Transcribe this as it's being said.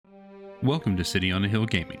Welcome to City on a Hill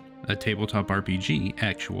Gaming, a tabletop RPG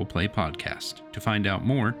actual play podcast. To find out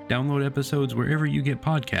more, download episodes wherever you get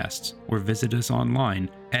podcasts, or visit us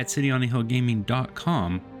online at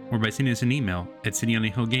cityonahillgaming.com, or by sending us an email at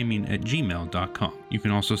cityonahillgaming@gmail.com. You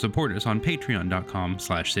can also support us on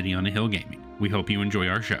patreon.com/cityonahillgaming. We hope you enjoy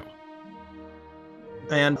our show.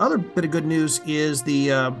 And other bit of good news is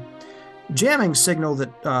the jamming signal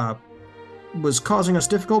that was causing us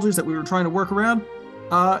difficulties that we were trying to work around.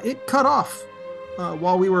 It cut off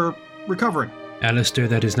while we were recovering. Alistair,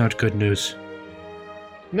 that is not good news.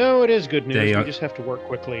 No, it is good news. We just have to work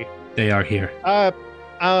quickly. They are here.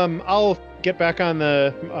 I'll get back on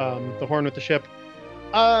the horn with the ship.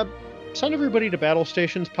 Send everybody to battle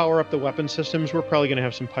stations, power up the weapon systems. We're probably going to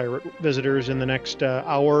have some pirate visitors in the next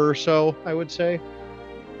hour or so, I would say.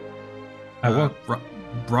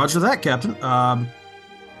 Roger that, Captain.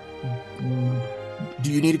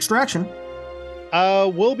 Do you need extraction?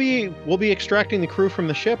 We'll be extracting the crew from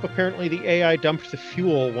the ship. Apparently, the AI dumped the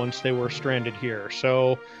fuel once they were stranded here.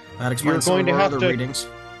 So that explains some of our other readings.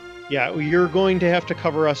 Yeah, you're going to have to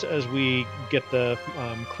cover us as we get the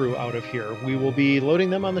crew out of here. We will be loading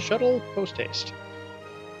them on the shuttle post haste.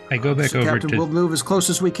 I go back over Captain, to. We'll move as close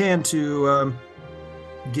as we can to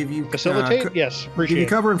give you facilitate. Yes, appreciate. Give you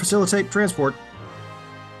cover and facilitate transport.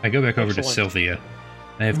 I go back over to Sylvia.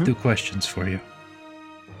 I have two questions for you.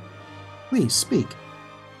 Please speak.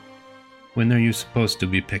 When are you supposed to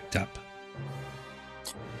be picked up?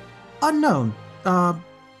 Unknown.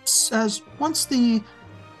 As once the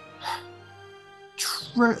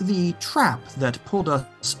trap that pulled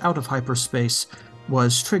us out of hyperspace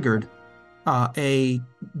was triggered, a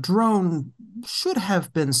drone should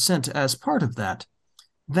have been sent as part of that.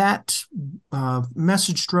 That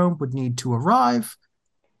message drone would need to arrive,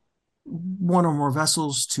 one or more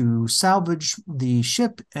vessels to salvage the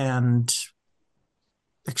ship and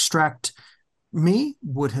extract me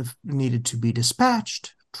would have needed to be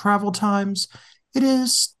dispatched. Travel times, it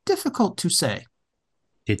is difficult to say.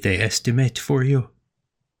 Did they estimate for you?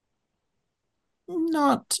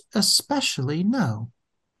 Not especially, no.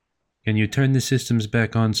 Can you turn the systems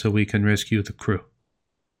back on so we can rescue the crew?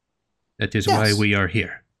 That is why we are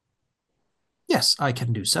here. Yes, I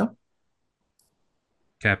can do so.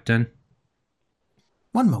 Captain?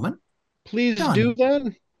 One moment. Please do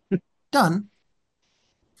then. Done.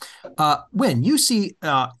 When you see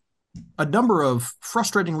a number of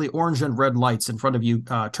frustratingly orange and red lights in front of you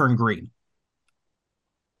turn green.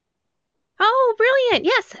 Oh, brilliant.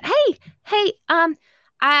 Yes. Hey,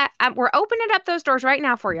 we're opening up those doors right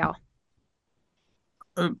now for y'all.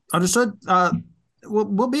 Understood.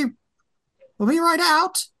 We'll be right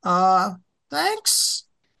out. Thanks.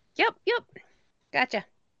 Yep. Gotcha.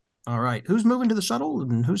 All right. Who's moving to the shuttle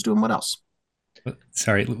and who's doing what else?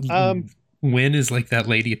 Sorry. Wynn is like that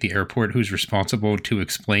lady at the airport who's responsible to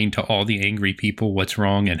explain to all the angry people what's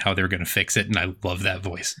wrong and how they're going to fix it. And I love that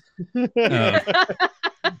voice.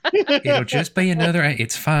 It'll just be another.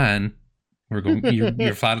 It's fine. We're going.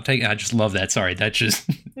 Your flight will take. I just love that. Sorry, that just.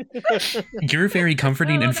 You're very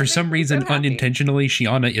comforting, and for some reason, unintentionally,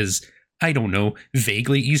 Shiana is. I don't know,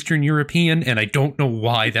 vaguely Eastern European, and I don't know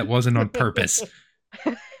why that wasn't on purpose.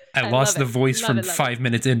 I lost the voice from 5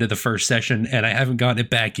 minutes into the first session, and I haven't gotten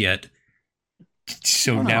it back yet.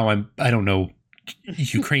 So now I don't know,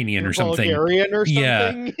 Ukrainian or something. Bulgarian or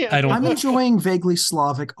something? Yeah. I'm enjoying vaguely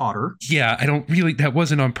Slavic otter. Yeah, I don't really, that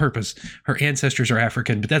wasn't on purpose. Her ancestors are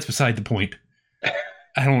African, but that's beside the point.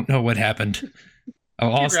 I don't know what happened. I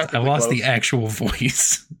lost the actual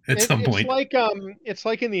voice at some point. It's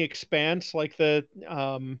like in The Expanse, like the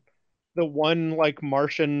one like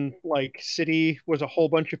Martian like city was a whole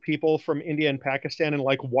bunch of people from India and Pakistan and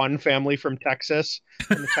like one family from Texas,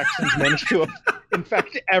 and the Texans managed to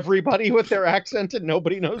infect everybody with their accent and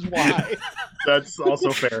nobody knows why. That's also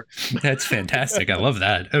fair. That's fantastic. I love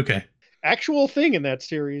that. Okay. Actual thing in that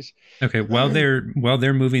series. Okay, while they're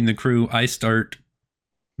moving the crew, I start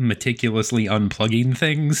meticulously unplugging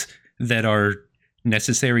things that are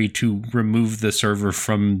necessary to remove the server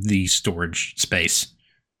from the storage space.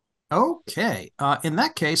 Okay. In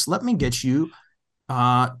that case, let me get you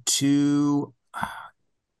to.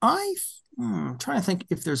 I'm trying to think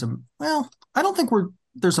if there's a. Well, I don't think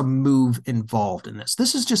there's a move involved in this.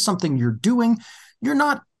 This is just something you're doing. You're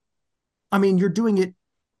not. I mean, you're doing it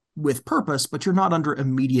with purpose, but you're not under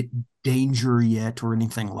immediate danger yet or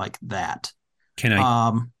anything like that. Can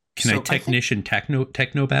I technician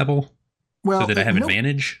technobabble? Well, so that I have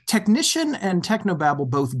advantage? Technician and technobabble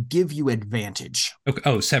both give you advantage. Okay.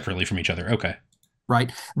 Oh, separately from each other. Okay.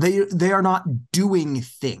 Right. They are not doing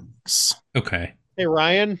things. Okay. Hey,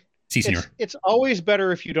 Ryan. Si, senor. It's always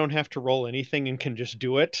better if you don't have to roll anything and can just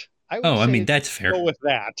do it. I would Oh, I say mean, that's fair. go with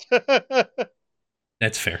that.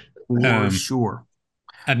 That's fair. For sure.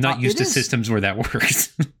 I'm not used it to is- systems where that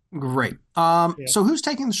works. Great. Yeah. So who's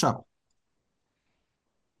taking the shuttle?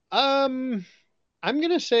 I'm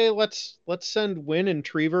gonna say let's send Win and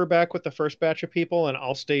Trevor back with the first batch of people, and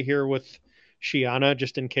I'll stay here with Shiana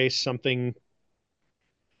just in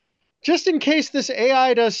case this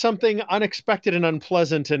AI does something unexpected and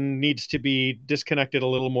unpleasant and needs to be disconnected a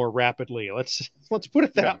little more rapidly. Let's put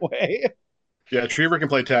it that way. Yeah, Trevor can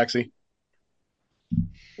play taxi.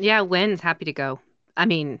 Yeah, Wynn's happy to go. I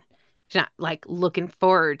mean, she's not like looking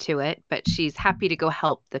forward to it, but she's happy to go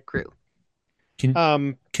help the crew. Can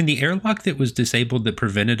the airlock that was disabled that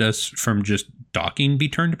prevented us from just docking be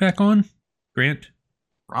turned back on, Grant?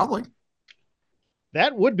 Probably.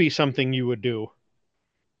 That would be something you would do.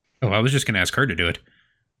 Oh, I was just going to ask her to do it.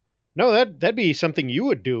 No, that'd be something you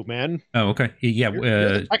would do, man. Oh, okay. Yeah, You're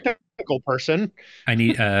the technical person.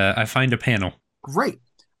 I find a panel. Great.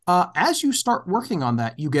 As you start working on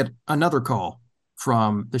that, you get another call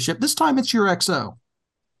from the ship. This time it's your XO.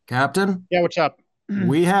 Captain, Yeah, what's up?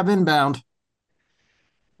 we have inbound.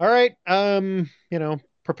 All right.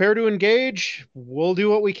 Prepare to engage. We'll do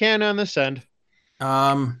what we can on this end.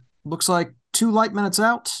 Looks like 2 light minutes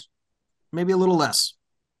out, maybe a little less.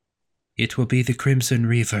 It will be the Crimson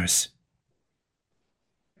Reavers.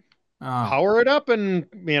 Power it up, and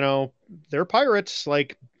they're pirates.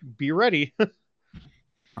 Like, be ready.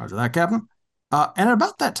 Roger that, Captain. And at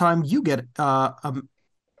about that time, you get a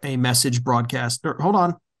message broadcast. Hold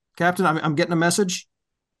on, Captain. I'm getting a message.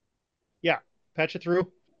 Yeah, patch it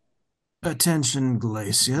through. Attention,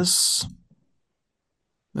 Glacius.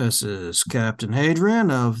 This is Captain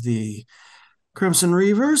Hadrian of the Crimson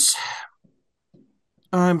Reavers.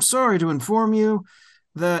 I'm sorry to inform you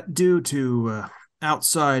that due to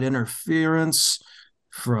outside interference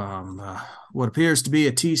from what appears to be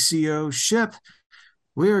a TCO ship,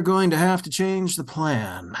 we are going to have to change the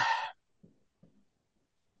plan.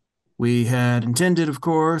 We had intended, of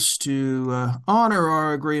course, to honor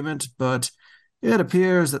our agreement, but it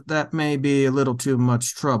appears that may be a little too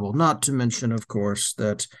much trouble. Not to mention, of course,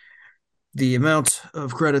 that the amount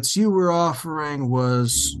of credits you were offering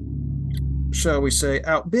was, shall we say,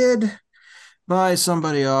 outbid by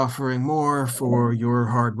somebody offering more for your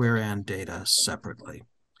hardware and data separately.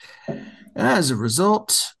 As a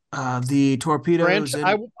result, the torpedoes...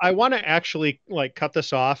 Brent, I want to actually cut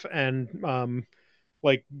this off and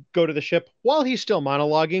go to the ship while he's still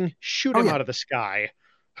monologuing. Shoot him out of the sky.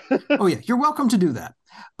 Oh yeah, you're welcome to do that.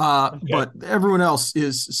 Okay. But everyone else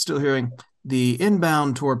is still hearing. The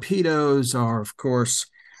inbound torpedoes are, of course,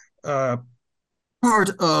 part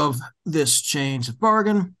of this change of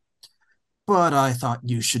bargain. But I thought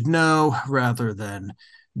you should know rather than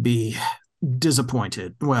be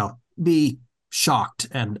disappointed. Well, be shocked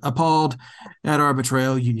and appalled at our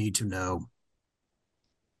betrayal. You need to know,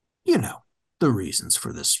 the reasons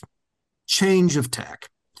for this change of tack.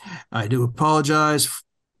 I do apologize.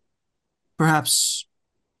 Perhaps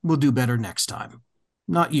we'll do better next time.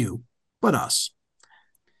 Not you, but us.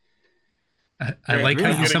 I like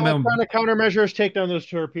how you somehow trying to countermeasures, take down those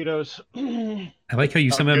torpedoes. I like how you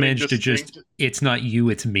somehow managed to just, it's not you,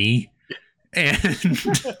 it's me. And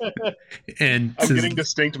I'm getting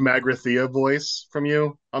distinct Magrathea voice from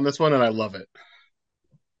you on this one, and I love it.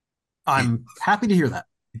 I'm happy to hear that.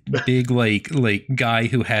 Big like guy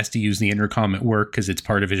who has to use the intercom at work because it's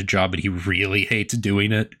part of his job, but he really hates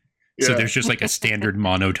doing it. Yeah. So there's just like a standard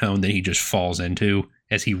monotone that he just falls into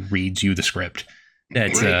as he reads you the script.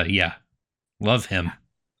 That's yeah. Love him.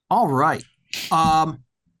 All right.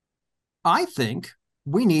 I think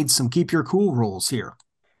we need some keep your cool rolls here.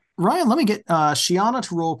 Ryan, let me get Shiana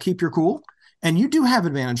to roll keep your cool. And you do have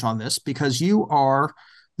advantage on this because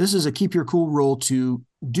this is a keep your cool roll to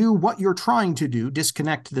do what you're trying to do,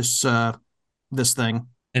 disconnect this thing.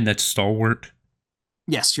 And that's stalwart?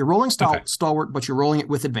 Yes, you're rolling stalwart, but you're rolling it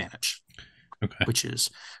with advantage. Okay. Which is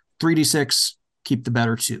 3d6, keep the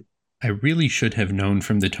better 2. I really should have known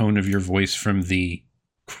from the tone of your voice from the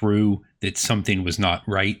crew that something was not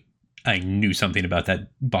right. I knew something about that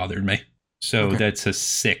bothered me. So That's a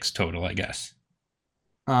 6 total, I guess.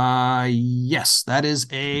 Yes, that is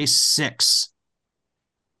a 6.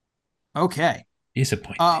 Okay.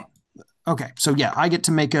 Disappointing. Okay, so yeah, I get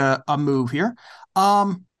to make a move here.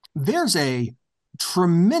 There's a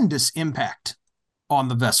tremendous impact on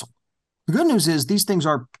the vessel. The good news is these things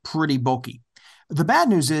are pretty bulky. The bad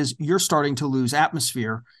news is you're starting to lose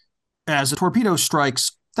atmosphere as a torpedo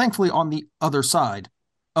strikes, thankfully, on the other side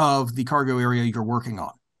of the cargo area you're working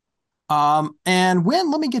on. And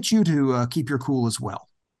Wynn, let me get you to keep your cool as well,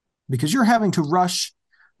 because you're having to rush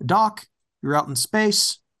the dock. You're out in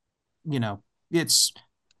space. you're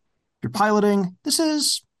piloting. This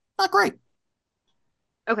is not great.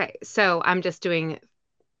 Okay, so I'm just doing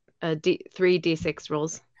three d6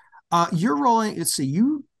 rolls. You're rolling. Let's see.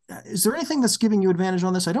 Is there anything that's giving you advantage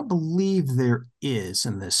on this? I don't believe there is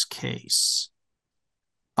in this case.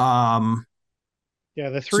 Yeah,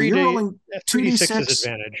 the So you're rolling 2d6 is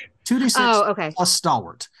advantage. 2d6 Oh, okay. plus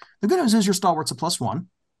stalwart. The good news is your stalwart's a +1.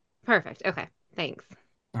 Perfect. Okay, thanks.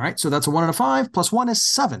 All right, so that's a 1 and a 5. +1 is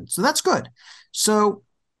 7. So that's good. So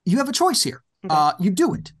you have a choice here. Okay. You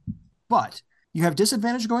do it, but you have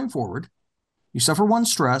disadvantage going forward. You suffer 1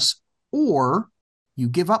 stress, or you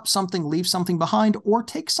give up something, leave something behind, or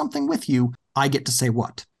take something with you. I get to say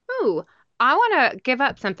what? Ooh, I want to give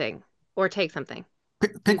up something or take something.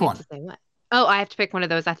 Pick You get one. to say what? Oh, I have to pick one of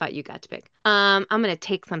those. I thought you got to pick. I'm gonna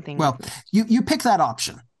take something. Well, with me. you pick that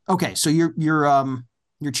option. Okay, so you're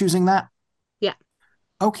choosing that? Yeah.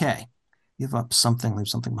 Okay. Give up something, leave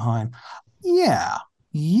something behind. Yeah.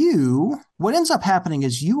 What ends up happening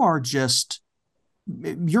is you're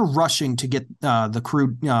rushing to get the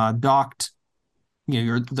crew docked.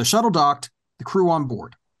 You're the shuttle docked, the crew on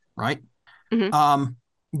board, right? Mhm.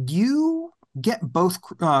 You get both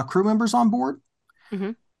crew members on board.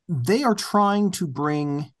 Mhm. They are trying to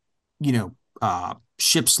bring,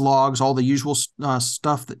 ship's logs, all the usual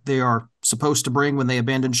stuff that they are supposed to bring when they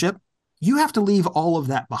abandon ship. You have to leave all of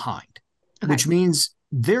that behind, which means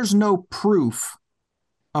there's no proof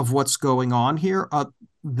of what's going on here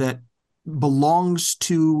that belongs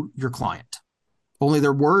to your client. Only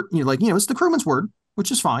their word, it's the crewman's word,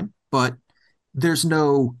 which is fine, but there's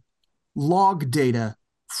no log data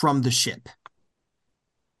from the ship.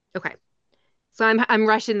 Okay. So I'm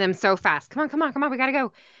rushing them so fast. Come on, we gotta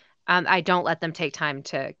go. I don't let them take time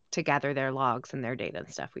to gather their logs and their data and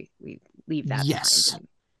stuff. We leave that Yes. behind.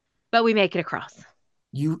 But we make it across.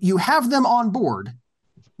 You have them on board.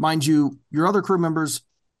 Mind you, your other crew members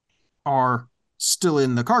are still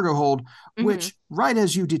in the cargo hold, which, right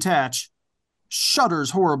as you detach,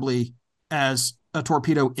 shudders horribly as a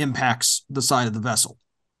torpedo impacts the side of the vessel.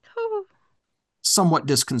 Somewhat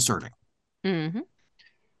disconcerting. Mm-hmm.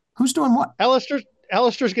 Who's doing what?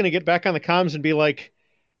 Alistair's going to get back on the comms and be like,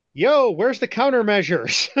 "Yo, where's the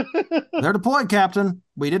countermeasures?" They're deployed, Captain.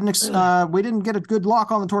 We didn't get a good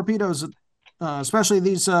lock on the torpedoes, especially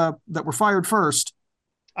these that were fired first.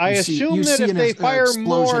 I assume that if they fire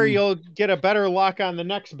more, you'll get a better lock on the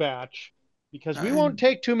next batch, because we won't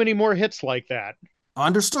take too many more hits like that.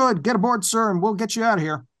 Understood. Get aboard, sir, and we'll get you out of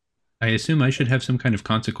here. I assume I should have some kind of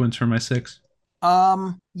consequence for my 6.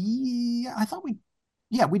 Yeah, I thought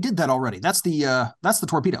we did that already. That's the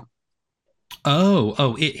torpedo.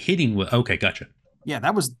 Oh, it hitting. Okay, gotcha. Yeah,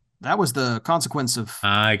 that was the consequence of.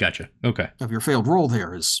 I gotcha. Okay. Of your failed roll.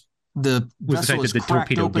 There is the vessel is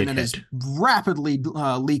cracked open and is rapidly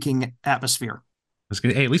leaking atmosphere.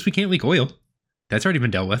 Hey, at least we can't leak oil. That's already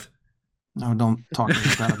been dealt with. No, don't talk to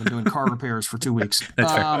me about it. I've been doing car repairs for 2 weeks.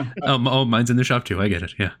 That's fair. Mine's in the shop too. I get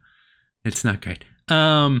it. Yeah, it's not great.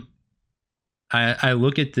 I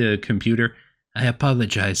look at the computer. I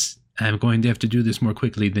apologize. I'm going to have to do this more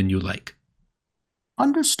quickly than you like.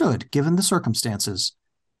 Understood, given the circumstances.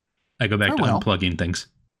 I go back to unplugging things.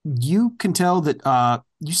 You can tell that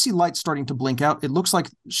you see lights starting to blink out. It looks like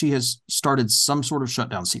she has started some sort of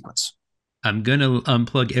shutdown sequence. I'm going to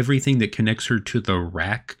unplug everything that connects her to the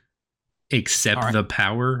rack except the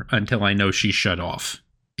power until I know she's shut off.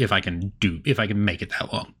 If I can make it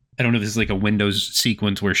that long. I don't know if this is like a Windows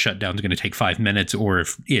sequence where shutdown is going to take 5 minutes or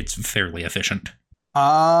if it's fairly efficient.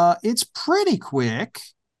 It's pretty quick.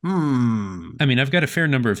 I mean, I've got a fair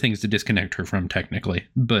number of things to disconnect her from technically,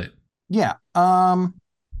 but yeah.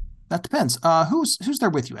 That depends. Who's there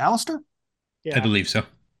with you? Alistair? Yeah. I believe so.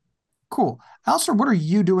 Cool. Alistair, what are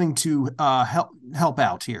you doing to help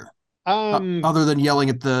out here? Other than yelling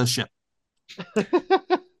at the ship.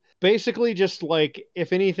 Basically, just like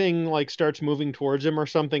if anything like starts moving towards him or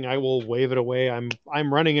something, I will wave it away.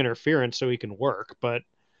 I'm running interference so he can work, or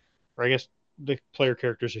I guess the player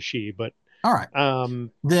character is a she, but all right.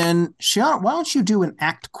 Then Shiana, why don't you do an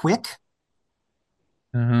act quick?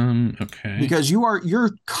 Okay. Because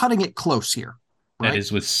you're cutting it close here. Right? That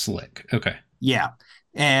is with Slick. Okay. Yeah.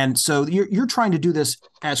 And so you're trying to do this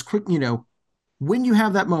as quick, when you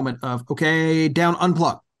have that moment of, okay, down,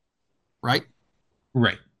 unplug. Right?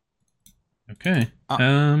 Right. Okay.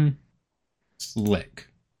 Slick.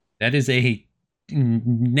 That is a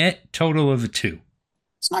net total of a 2.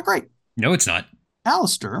 It's not great. No, it's not.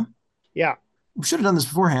 Alistair. Yeah. We should have done this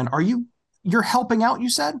beforehand. You're helping out, you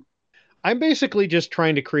said? I'm basically just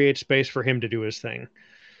trying to create space for him to do his thing.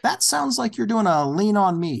 That sounds like you're doing a lean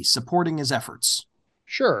on me, supporting his efforts.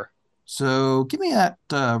 Sure. So give me that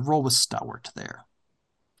roll with stalwart there.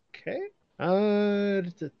 Okay.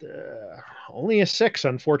 Only a 6,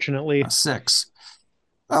 unfortunately. A 6.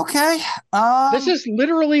 Okay. This is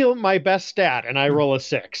literally my best stat, and I roll a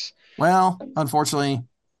 6. Well, unfortunately,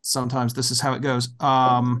 sometimes this is how it goes.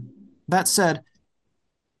 That said,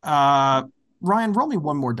 Ryan, roll me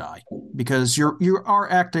one more die because you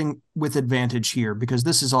are acting with advantage here because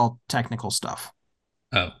this is all technical stuff.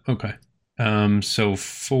 Oh, okay. So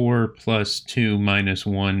 4 plus 2 minus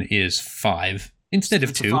 1 is 5 instead of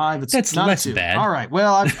It's a 2. 5. It's That's not a less 2. bad. All right.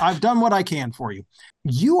 Well, I've done what I can for you.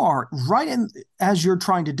 You are right in as you're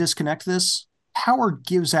trying to disconnect this. Power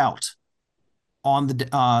gives out on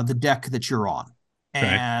the deck that you're on,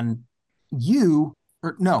 and you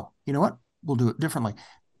know what? We'll do it differently.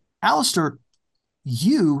 Alistair,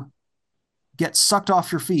 you get sucked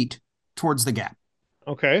off your feet towards the gap.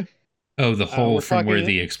 Okay. Oh, the hole we're from where talking-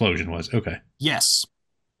 the explosion was. Okay. Yes.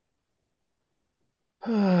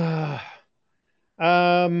 I'll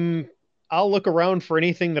look around for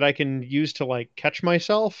anything that I can use to like catch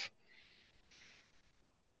myself.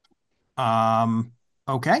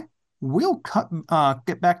 Okay. We'll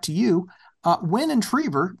get back to you. Wynn and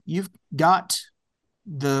Trevor, you've got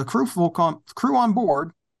the crew on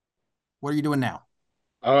board. What are you doing now?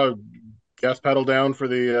 Gas pedal down for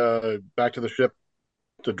the back to the ship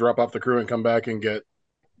to drop off the crew and come back and get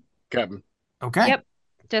Captain. Okay. Yep.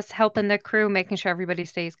 Just helping the crew, making sure everybody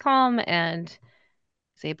stays calm and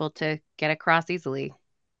is able to get across easily.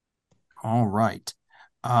 All right.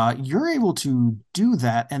 You're able to do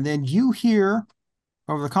that, and then you hear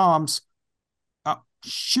over the comms,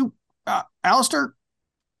 shoot, Alistair.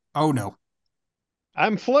 Oh no.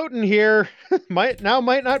 I'm floating here. might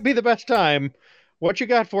not be the best time. What you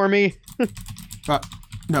got for me?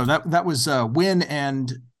 No, that was Wynn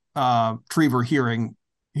and Trevor hearing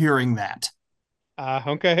that.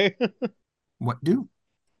 Okay. What do?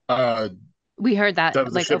 We heard that That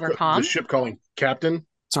was like over the comm. ship calling Captain.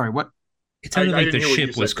 Sorry, what? It sounded I like the didn't hear what you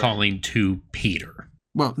ship was said, Greg. calling to Peter.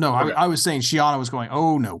 Well, no, Okay. I was saying Shiana was going,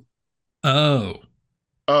 oh no. Oh.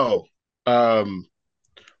 Oh.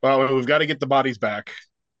 Well, we've got to get the bodies back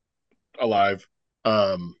alive.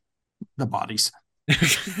 The bodies. We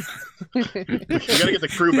got to get the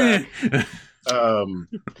crew back.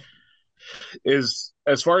 Is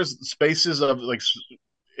as far as spaces of like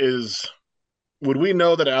would we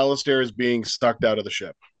know that Alistair is being sucked out of the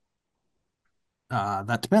ship?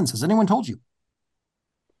 That depends. Has anyone told you?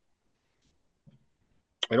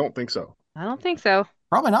 I don't think so. I don't think so.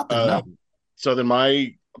 Probably not. Then, no. So then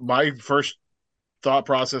my first thought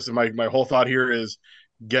process and my whole thought here is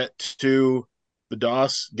get to the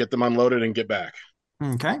DOS, get them unloaded, and get back.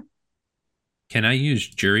 Okay. Can I use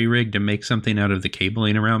jury rig to make something out of the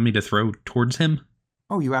cabling around me to throw towards him?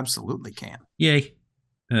 Oh, you absolutely can. Yay.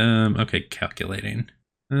 Okay, calculating.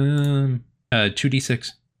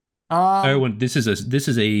 2d6.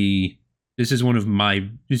 This is one of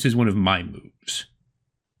my moves.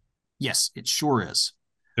 Yes, it sure is.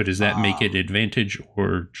 So does that make it advantage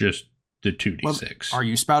or just the 2d6? Well, are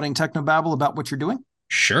you spouting technobabble about what you're doing?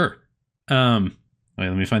 Sure. Wait,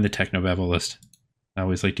 let me find the technobabble list. I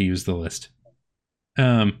always like to use the list.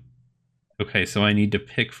 Okay, so I need to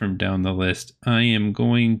pick from down the list. I am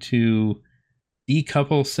going to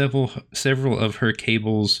decouple several of her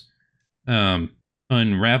cables,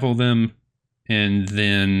 unravel them, and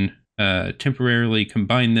then temporarily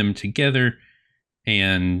combine them together,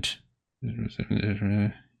 and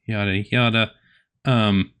yada yada,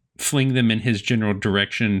 fling them in his general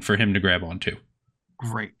direction for him to grab onto.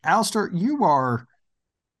 Great. Alistair, you are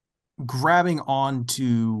grabbing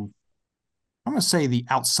onto, I'm going to say, the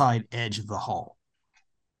outside edge of the hull.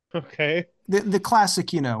 Okay. The classic,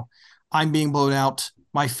 I'm being blown out.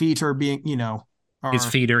 My feet are being, His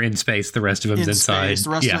feet are in space. The rest of him's inside. Space. The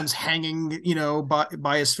rest of him's hanging,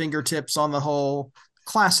 by his fingertips on the hull.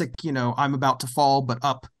 Classic, I'm about to fall, but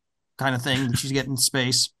up kind of thing that you get in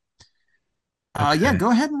space. Okay. Yeah, go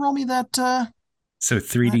ahead and roll me that. So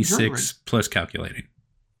 3d6 plus calculating.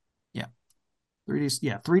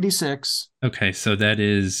 3d6. Okay, so that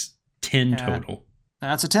is 10 total.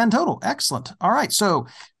 That's a 10 total. Excellent. All right, so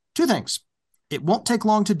 2 things. It won't take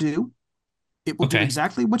long to do. It will do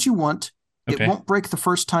exactly what you want. Okay. It won't break the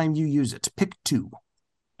first time you use it. Pick 2.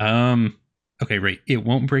 Okay, right. It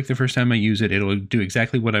won't break the first time I use it. It'll do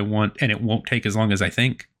exactly what I want, and it won't take as long as I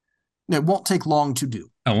think. It won't take long to do.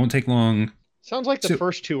 It won't take long. Sounds like the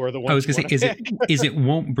first 2 are the ones. I was going to say, is it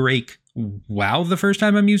won't break while the first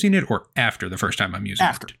time I'm using it, or after the first time I'm using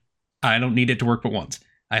it? I don't need it to work but once,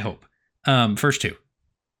 I hope. First 2.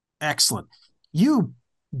 Excellent. You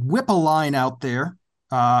whip a line out there.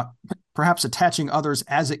 perhaps attaching others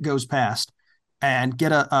as it goes past, and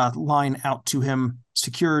get a line out to him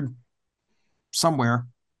secured somewhere.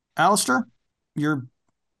 Alistair, you're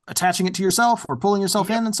attaching it to yourself or pulling yourself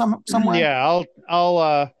in some way? Yeah,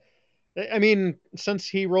 I'll I mean, since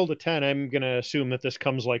he rolled a 10, I'm gonna assume that this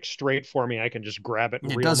comes like straight for me. I can just grab it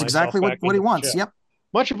and It reel does myself exactly back what he into the wants. ship. Yep.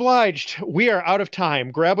 Much obliged. We are out of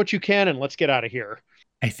time. Grab what you can and let's get out of here.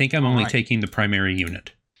 I think I'm All only right. taking the primary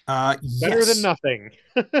unit. Better Yes. than nothing.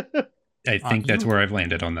 I think that's where I've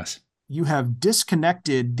landed on this. You have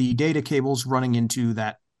disconnected the data cables running into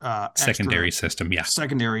that Secondary system, yeah.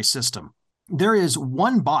 secondary system. There is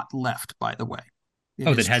one bot left, by the way. It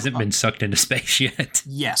That is hasn't been sucked into space yet.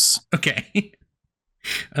 Yes. Okay.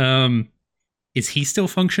 Is he still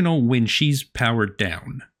functional when she's powered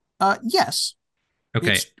down? Yes.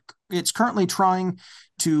 Okay. It's currently trying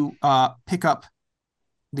to pick up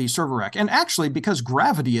the server rack. And actually, because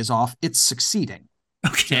gravity is off, it's succeeding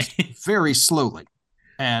Okay. very slowly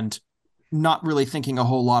and not really thinking a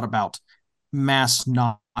whole lot about mass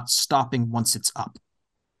not stopping once it's up.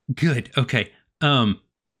 Good. Okay.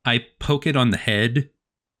 I poke it on the head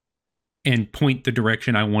and point the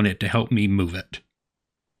direction I want it to help me move it.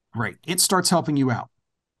 Right. It starts helping you out.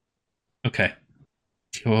 Okay.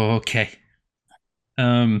 Okay.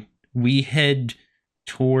 We head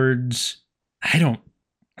towards, I don't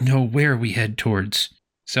know where we head towards.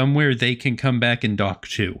 Somewhere they can come back and dock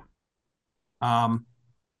to, I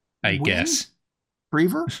Wynn? guess.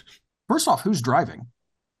 Brever? First off, who's driving?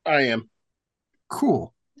 I am.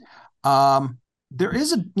 Cool. There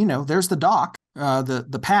is there's the dock,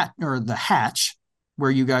 the hatch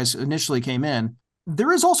where you guys initially came in.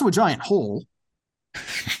 There is also a giant hole.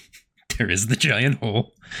 There is the giant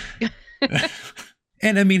hole.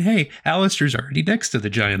 And I mean, hey, Alistair's already next to the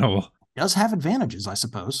giant hole. Does have advantages, I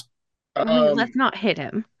suppose. Let's not hit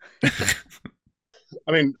him.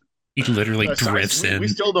 I mean, He literally aside- drifts in. we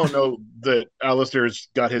still don't know that Alistair's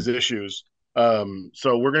got his issues.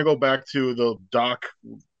 So we're going to go back to the dock,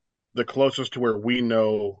 the closest to where we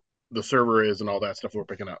know the server is and all that stuff we're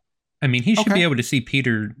picking up. I mean, he should Okay. be able to see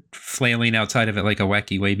Peter flailing outside of it like a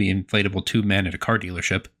wacky wavy inflatable tube man at a car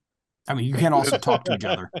dealership. I mean, you can also talk to each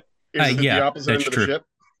other. Is it yeah, the opposite that's end of true. the ship?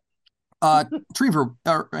 Trever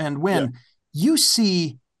and Wynn, you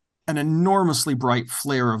see an enormously bright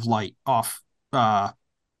flare of light off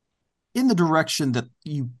in the direction that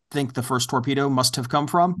you think the first torpedo must have come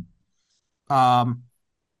from.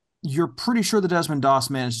 You're pretty sure that Desmond Doss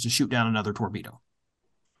managed to shoot down another torpedo.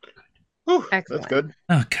 Whew, that's Excellent. good.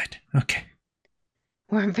 Oh, good. Okay.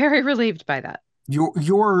 We're very relieved by that.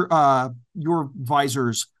 Your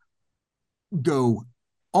visors go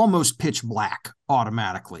almost pitch black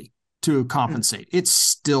automatically to compensate. It's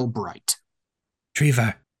still bright.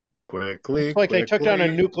 Trevor, Quickly. It's like they took down a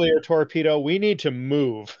quickly. nuclear torpedo. We need to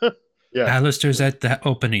move. Yeah. Alistair's at that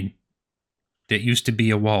opening that used to be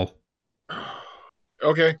a wall.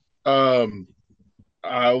 Okay.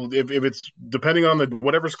 If it's depending on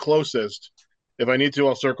whatever's closest, if I need to,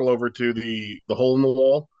 I'll circle over to the hole in the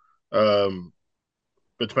wall.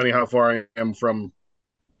 But depending how far I am from,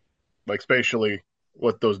 like spatially,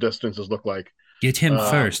 what those distances look like. Get him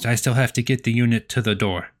first. I still have to get the unit to the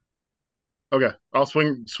door. Okay, I'll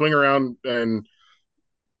swing around and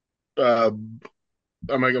I'm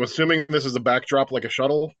assuming this is a backdrop like a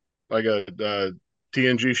shuttle, like a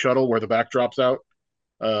TNG shuttle where the backdrop's out.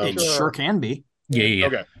 It sure can be. Yeah.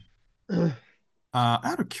 Okay,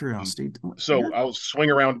 Out of curiosity, so I'll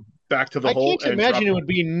swing around back to the I hole. can't and imagine drop- it would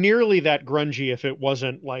be nearly that grungy if it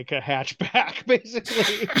wasn't like a hatchback,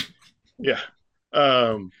 basically. Yeah.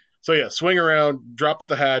 So yeah, swing around, drop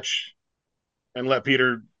the hatch, and let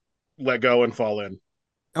Peter let go and fall in.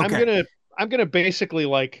 okay. I'm gonna basically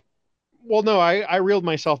like. Well, no, I reeled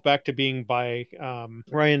myself back to being by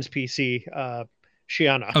Ryan's PC,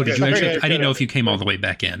 Shiana. Oh, did you Okay. actually? Okay. I didn't know if you came all the way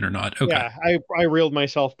back in or not. Okay. Yeah, I reeled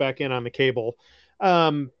myself back in on the cable.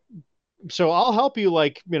 So I'll help you,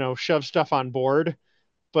 like, shove stuff on board,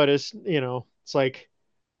 but it's like,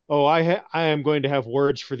 oh, I am going to have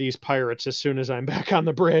words for these pirates as soon as I'm back on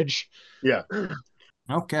the bridge. Yeah.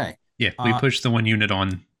 Okay. Yeah, we Uh, pushed the one unit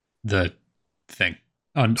on the thing,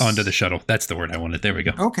 onto the shuttle. That's the word I wanted. There we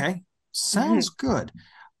go. Okay. Sounds good.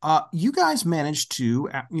 You guys managed to,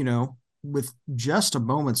 with just a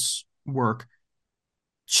moment's work,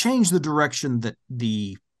 change the direction that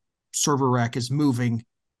the server rack is moving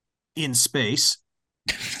in space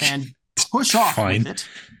and push off Fine. with it.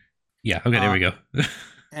 Yeah. Okay. There we go.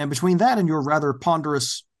 And between that and your rather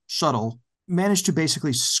ponderous shuttle, managed to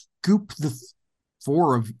basically scoop the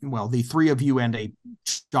three of you and a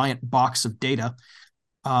giant box of data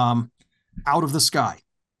out of the sky.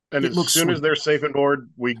 And It as looks soon as sweet. they're safe and board,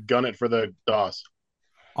 we gun it for the DOS.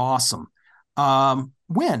 Awesome.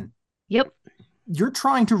 Win, Yep. you're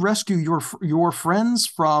trying to rescue your friends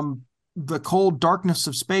from the cold darkness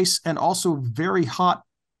of space and also very hot,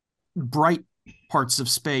 bright parts of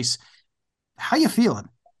space. How you feeling?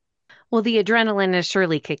 Well, the adrenaline has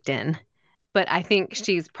surely kicked in, but I think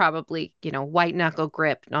she's probably, white knuckle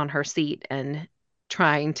grip on her seat and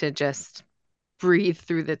trying to just breathe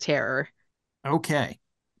through the terror. Okay.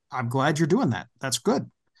 I'm glad you're doing that. That's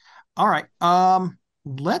good. All right.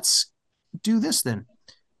 Let's do this then.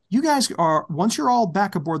 You guys are, once you're all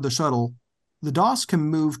back aboard the shuttle, the DOS can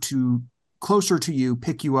move to closer to you,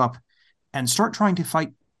 pick you up, and start trying to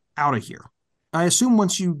fight out of here. I assume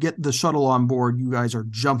once you get the shuttle on board, you guys are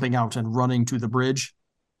jumping out and running to the bridge.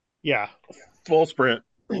 Yeah. Full sprint.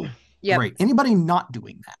 Yep. Great. Anybody not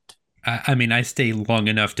doing that? I mean, I stay long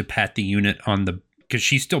enough to pat the unit on the, because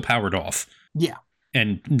she's still powered off. Yeah.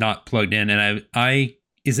 And not plugged in. And I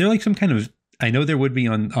is there like some kind of, I know there would be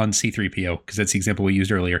on C3PO, because that's the example we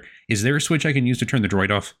used earlier. Is there a switch I can use to turn the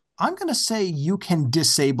droid off? I'm going to say you can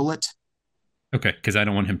disable it. Okay, because I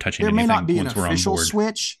don't want him touching There anything may not be an once we're on official board.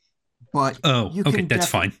 switch, but Oh, you okay, can that's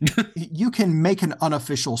fine. you can make an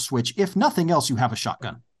unofficial switch. If nothing else, you have a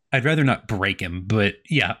shotgun. I'd rather not break him, but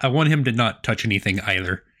yeah, I want him to not touch anything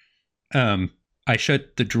either. I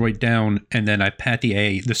shut the droid down, and then I pat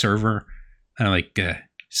the server, and I'm like,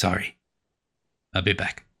 sorry, I'll be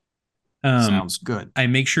back. Sounds good. I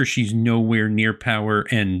make sure she's nowhere near power,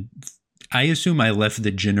 and I assume I left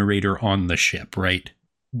the generator on the ship, right?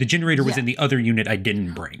 The generator was Yeah. in the other unit I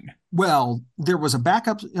didn't bring. Well, there was a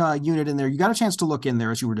backup unit in there. You got a chance to look in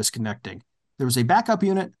there as you were disconnecting. There was a backup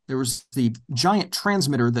unit. There was the giant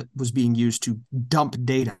transmitter that was being used to dump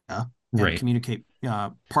data and Right. communicate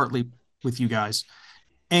partly with you guys,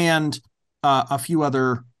 and a few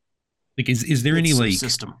other Like, is there any bits of like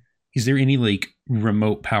system. is there any like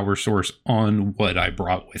remote power source on what I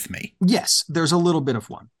brought with me? Yes, there's a little bit of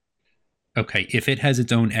one. Okay, if it has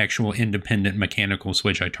its own actual independent mechanical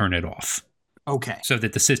switch, I turn it off Okay, so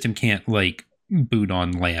that the system can't like boot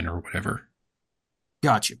on LAN or whatever.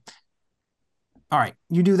 got you. All right,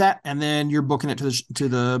 you do that, and then you're booking it to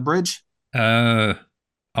the bridge.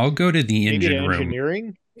 I'll go to the Maybe to engine room.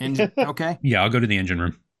 engineering. Okay, Yeah, I'll go to the engine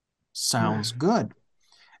room. sounds good.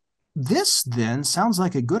 This then sounds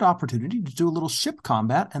like a good opportunity to do a little ship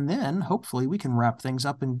combat, and then hopefully we can wrap things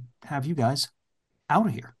up and have you guys out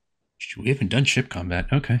of here. We haven't done ship combat.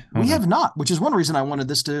 Okay. We have not, which is one reason I wanted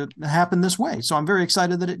this to happen this way. So I'm very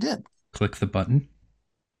excited that it did. Click the button.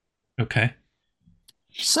 Okay.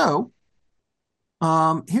 So,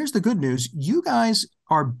 here's the good news. You guys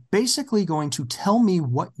are basically going to tell me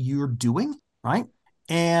what you're doing, right?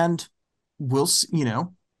 And we'll,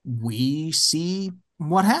 we see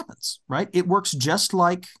what happens, right? It works just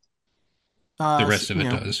like The rest of it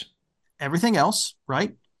does. everything else,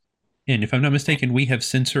 right? And if I'm not mistaken, we have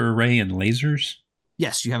sensor array and lasers.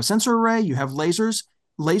 Yes, you have a sensor array, you have lasers.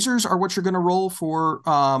 Lasers are what you're going to roll for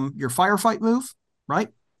your firefight move, right?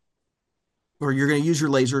 Or you're going to use your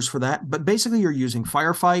lasers for that. But basically, you're using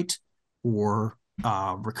firefight or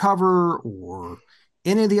recover or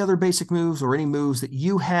any of the other basic moves or any moves that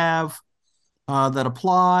you have that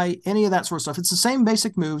apply, any of that sort of stuff. It's the same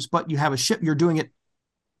basic moves, but you have a ship. You're doing it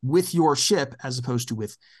with your ship as opposed to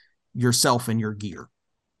with yourself and your gear.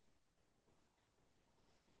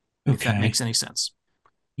 If that makes any sense.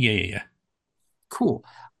 Yeah. Cool.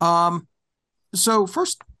 So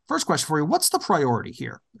first question for you: what's the priority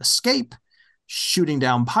here? Escape, shooting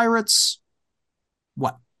down pirates,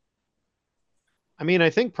 what? I mean,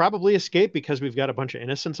 I think probably escape because we've got a bunch of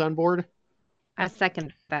innocents on board. I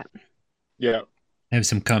second that. Yeah. I have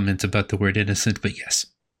some comments about the word innocent, but yes,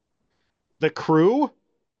 The crew?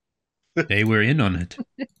 they were in on it.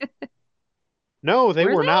 No, they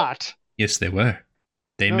Were were they? not. Yes, they were.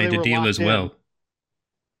 They No, made they a were deal locked as in. well.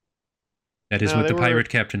 That is No, what they the were- pirate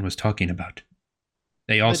captain was talking about.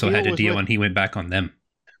 They also deal had a was deal with- and he went back on them.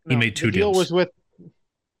 He No, made two the deal deals. was with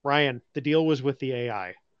Ryan. The deal was with the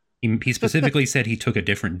AI. He specifically said he took a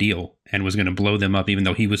different deal and was going to blow them up, even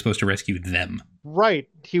though he was supposed to rescue them. Right.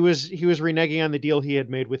 He was reneging on the deal he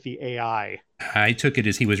had made with the AI. I took it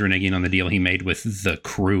as he was reneging on the deal he made with the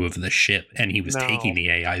crew of the ship, and he was No. taking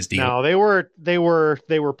the AI's deal. No, they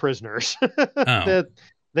were prisoners. Oh.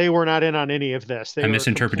 They were not in on any of this. They I were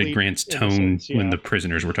misinterpreted complete Grant's tone innocents, when yeah. the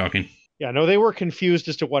prisoners were talking. Yeah, no, they were confused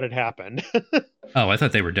as to what had happened. Oh, I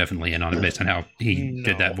thought they were definitely in on it based on how he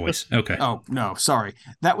did that No. voice. Okay. Oh no, sorry.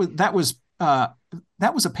 That was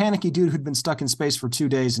a panicky dude who'd been stuck in space for 2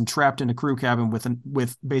 days and trapped in a crew cabin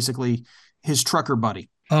with basically his trucker buddy.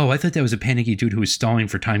 Oh, I thought that was a panicky dude who was stalling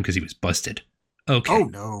for time because he was busted. Okay. Oh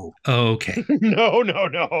no. Okay. No.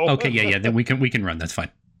 Okay. Yeah. Then we can run. That's fine.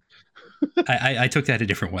 I took that a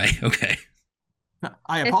different way. Okay.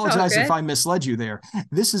 I It's all apologize if good. I misled you there.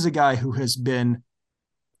 This is a guy who has been.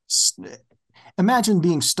 Imagine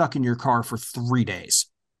being stuck in your car for 3 days.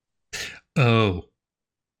 Oh.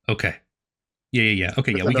 Okay. Yeah.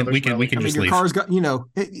 Okay. Yeah. That's another We can smelly- I mean, just your leave. car's got,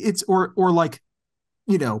 it's or like,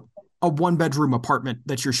 a 1-bedroom apartment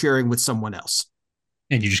that you're sharing with someone else.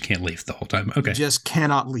 And you just can't leave the whole time. Okay. You just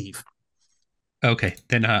cannot leave. Okay.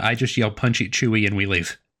 Then I just yell punch it Chewy and we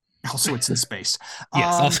leave. Also, it's in space.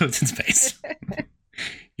 Yes. Um, Also, it's in space.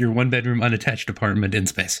 Your 1-bedroom unattached apartment in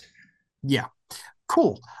space. Yeah.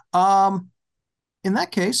 Cool. In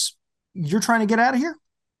that case, you're trying to get out of here?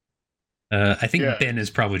 I think Yeah. Ben is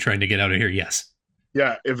probably trying to get out of here. Yes.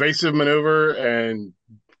 Yeah, evasive maneuver and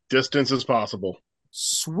distance as possible.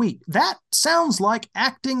 Sweet. That sounds like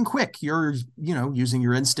acting quick. You're, using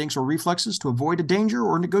your instincts or reflexes to avoid a danger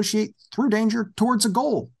or negotiate through danger towards a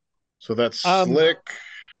goal. So that's Um, slick.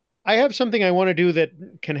 I have something I want to do that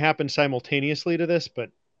can happen simultaneously to this,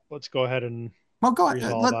 but let's go ahead and Well, go ahead.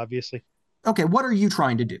 resolve, obviously. Okay, what are you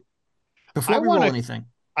trying to do? Before I we roll wanna- anything.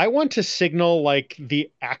 I want to signal like the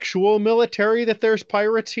actual military that there's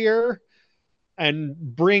pirates here and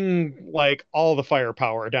bring like all the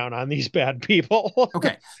firepower down on these bad people.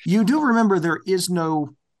 Okay. You do remember there is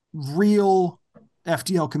no real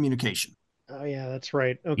FTL communication. Oh yeah, that's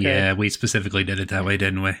right. Okay. Yeah, we specifically did it that way,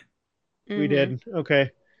 didn't we? We Mhm. did.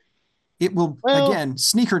 Okay. It will, Well- again,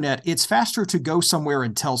 SneakerNet, it's faster to go somewhere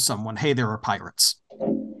and tell someone, hey, there are pirates.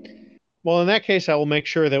 Well, in that case, I will make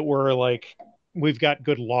sure that we've got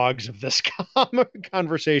good logs of this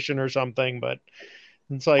conversation or something, but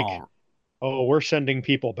it's like, Oh, we're sending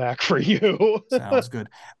people back for you. sounds good.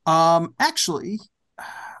 Actually,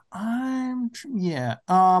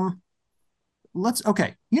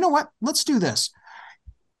 okay. You know what? Let's do this.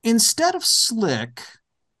 Instead of Slick,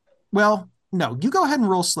 well, no, you go ahead and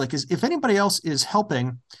roll Slick. If anybody else is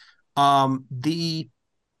helping,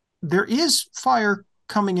 there is fire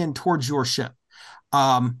coming in towards your ship.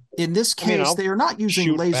 In this case, I'll they are not using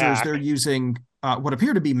shoot lasers. back. They're using what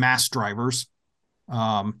appear to be mass drivers,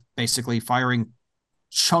 basically firing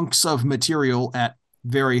chunks of material at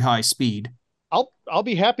very high speed. I'll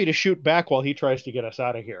be happy to shoot back while he tries to get us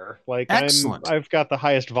out of here. Like Excellent. I've got the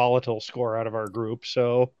highest volatile score out of our group,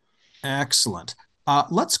 so Excellent.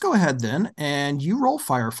 Let's go ahead then, and you roll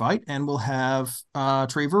firefight, and we'll have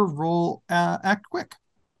Trevor roll act quick.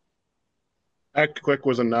 Act quick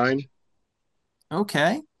was a 9.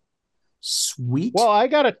 Okay. Sweet. well, I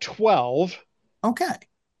got a 12. Okay.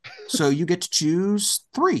 So you get to choose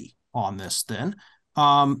 3 on this then.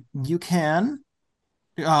 You can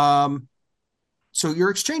so you're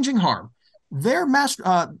exchanging harm. There's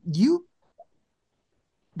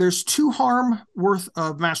 2 harm worth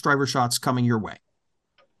of mass driver shots coming your way.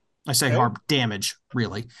 I say Okay. harm, damage,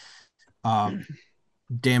 really.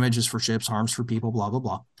 Damage is for ships, harms for people, blah blah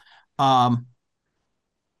blah.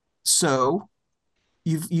 So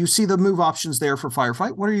you see the move options there for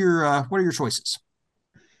firefight. What are your choices?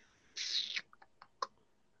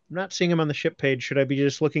 I'm not seeing him on the ship page. Should I be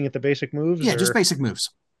just looking at the basic moves? Yeah, or- just basic moves.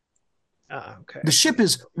 Okay. The ship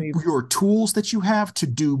is your tools that you have to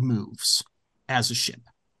do moves as a ship.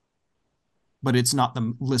 But it's not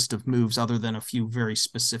the list of moves other than a few very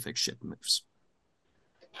specific ship moves.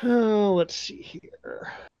 Oh, let's see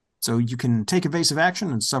here. So you can take evasive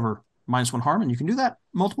action and suffer -1 harm, and you can do that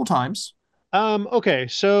multiple times. Okay,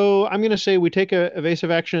 so I'm going to say we take a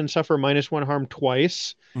evasive action and suffer -1 harm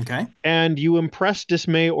twice, Okay. and you impress,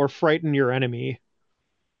 dismay, or frighten your enemy.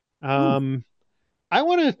 I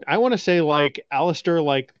want to say like Alistair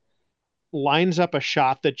like lines up a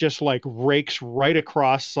shot that just like rakes right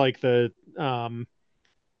across like the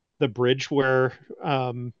bridge where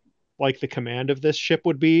like the command of this ship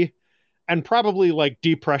would be, and probably like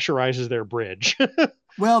depressurizes their bridge.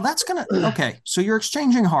 Well, that's gonna okay. So you're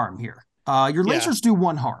exchanging harm here. Your Yeah. lasers do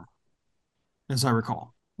 1 harm, as I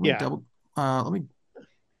recall. Yeah. Let me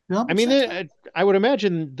double I mean, check. I would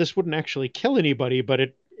imagine this wouldn't actually kill anybody, but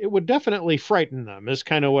it would definitely frighten them. Is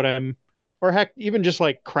kind of what or heck, even just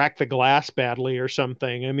like crack the glass badly or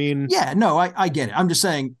something. I mean, Yeah, no, I get it. I'm just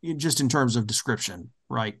saying, just in terms of description,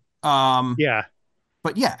 right? yeah,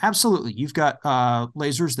 But yeah, absolutely. You've got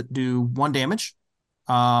lasers that do 1 damage,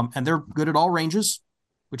 and they're good at all ranges,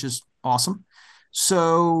 which is awesome.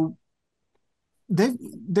 So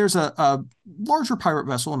there's a larger pirate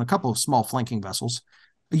vessel and a couple of small flanking vessels.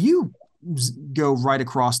 You go right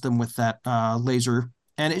across them with that laser,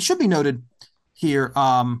 and it should be noted here,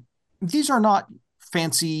 these are not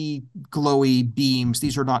fancy glowy beams.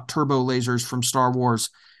 These are not turbo lasers from Star Wars.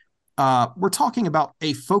 we're talking about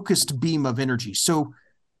a focused beam of energy. So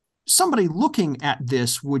somebody looking at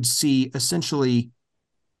this would see essentially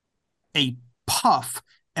a puff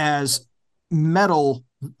as metal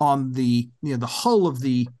on the hull of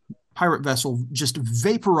the pirate vessel just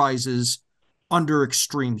vaporizes under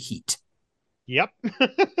extreme heat. Yep.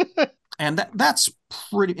 And that's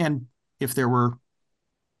pretty. And if there were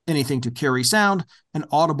anything to carry sound, an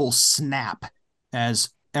audible snap as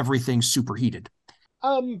everything superheated.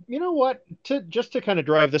 You know what? Just to kind of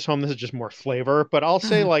drive this home, this is just more flavor, but I'll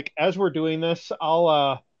say, like, as we're doing this,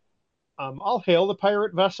 I'll hail the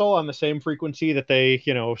pirate vessel on the same frequency that they,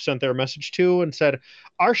 sent their message to, and said,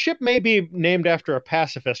 "Our ship may be named after a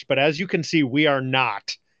pacifist, but as you can see, we are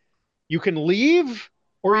not. You can leave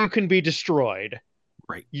or you can be destroyed.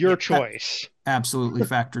 Right. Your choice." Absolutely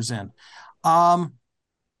factors in.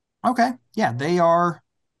 Okay. Yeah, they are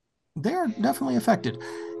definitely affected.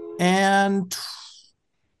 And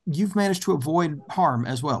you've managed to avoid harm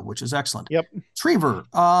as well, which is excellent. Yep. Trevor,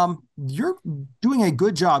 you're doing a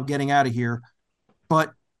good job getting out of here,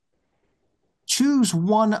 but choose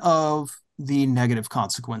one of the negative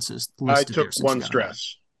consequences listed. I took one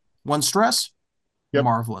stress. One stress? Yep.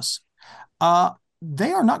 Marvelous.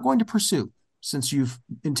 They are not going to pursue, since you've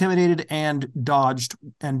intimidated and dodged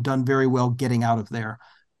and done very well getting out of there.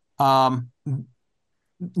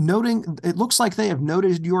 Noting, it looks like they have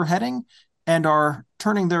noted your heading and are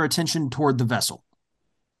turning their attention toward the vessel.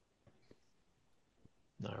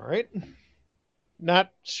 All right.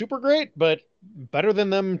 Not super great, but better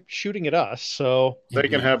than them shooting at us, so... They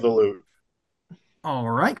can have the loot. All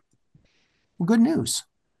right. Well, good news.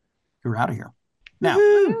 You're out of here. Now,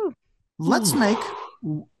 let's make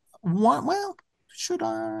one... Well, should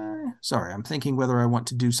I... Sorry, I'm thinking whether I want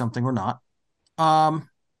to do something or not.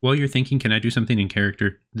 While you're thinking, can I do something in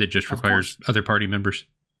character that just requires other party members?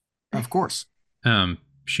 Of course.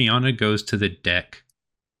 Shiana goes to the deck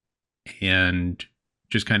and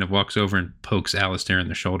just kind of walks over and pokes Alistair in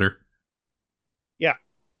the shoulder. Yeah.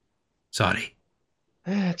 Sorry.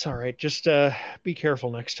 It's all right. Just be careful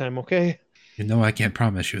next time, okay? You know I can't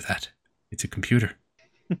promise you that. It's a computer.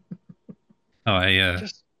 I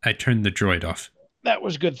turned the droid off. That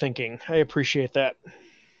was good thinking. I appreciate that.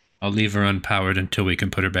 I'll leave her unpowered until we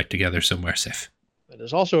can put her back together somewhere safe. That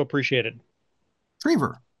is also appreciated.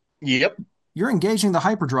 Trevor. Yep. You're engaging the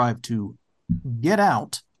hyperdrive to get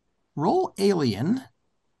out. Roll alien,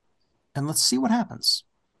 and let's see what happens.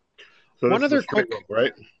 So One other quick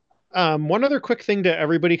thing to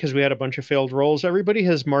everybody, because we had a bunch of failed rolls. Everybody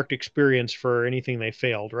has marked experience for anything they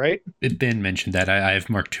failed, right? Ben mentioned that. I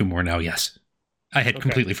have marked 2 more now, yes. I had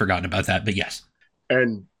completely forgotten about that, but yes.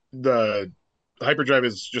 And the hyperdrive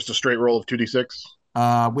is just a straight roll of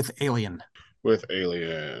 2d6? With alien. With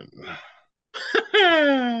alien.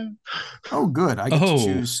 Oh, good. I get to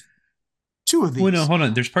choose 2 of these. Well, no, hold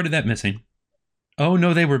on. There's part of that missing. Oh,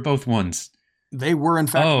 no, they were both ones. They were, in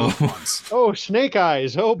fact, both ones. Oh, snake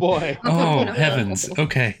eyes. Oh, boy. Oh, heavens.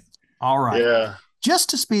 Okay. All right. Yeah. Just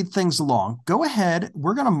to speed things along, go ahead.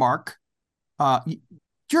 We're going to mark. You're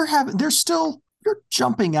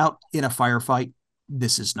jumping out in a firefight.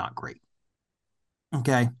 This is not great.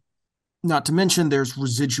 Okay. Not to mention there's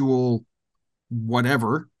residual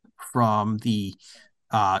whatever from the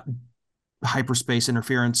hyperspace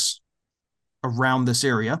interference around this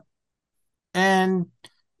area. And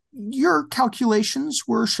your calculations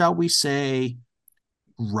were, shall we say,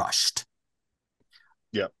 rushed.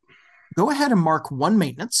 Yep. Go ahead and mark 1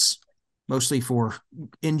 maintenance, mostly for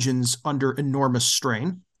engines under enormous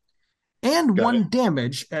strain, and Got 1 it.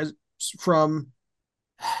 damage as from,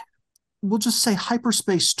 we'll just say,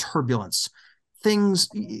 hyperspace turbulence, things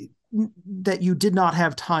that you did not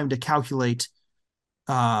have time to calculate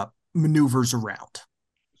maneuvers around.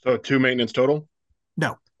 So 2 maintenance total?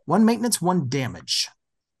 No, 1 maintenance, 1 damage.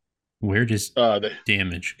 Where does The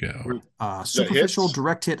damage go? Superficial, hits?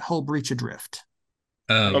 direct hit, hull breach adrift.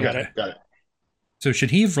 Oh, okay. Got it. So should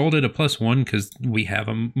he have rolled it a +1 because we have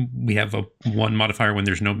a 1 modifier when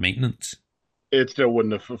there's no maintenance? It still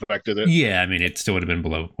wouldn't have affected it. Yeah, I mean, it still would have been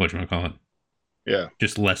below, whatchamacallit. Yeah.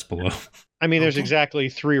 Just less below. I mean, there's exactly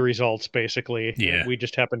 3 results, basically. Yeah. We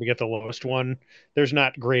just happen to get the lowest one. There's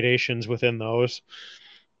not gradations within those.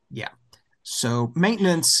 Yeah. So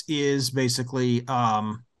maintenance is basically,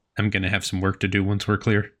 I'm going to have some work to do once we're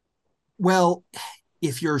clear. well,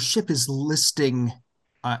 if your ship is listing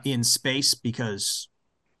in space because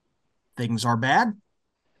things are bad,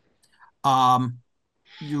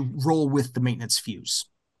 you roll with the maintenance fuse.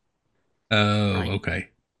 Oh, Right. okay.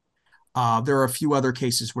 There are a few other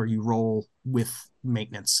cases where you roll with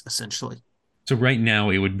maintenance, essentially. So right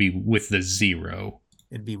now it would be with the 0.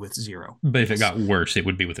 It'd be with 0. But if it got worse, it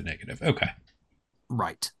would be with a negative. Okay.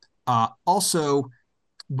 Right. Also,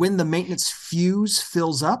 when the maintenance fuse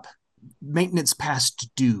fills up, maintenance past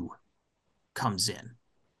due comes in.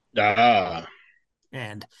 Ah.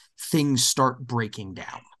 And things start breaking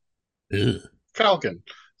down. Ugh. Falcon.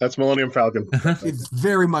 That's Millennium Falcon. It's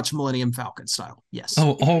very much Millennium Falcon style. Yes.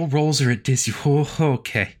 Oh, all rolls are at oh,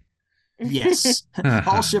 okay. Yes.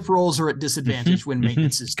 All ship rolls are at disadvantage when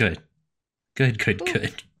maintenance is due. Good.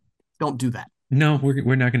 Don't do that. No,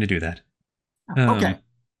 we're not going to do that. Okay.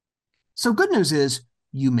 So good news is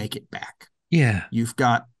you make it back. Yeah. You've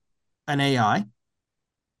got an AI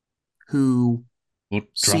who We'll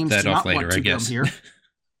drop seems that to off not later, want to I guess. come here.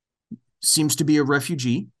 Seems to be a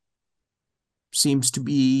refugee. Seems to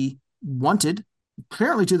be wanted,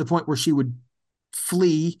 apparently to the point where she would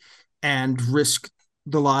flee and risk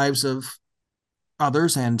the lives of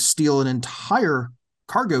others and steal an entire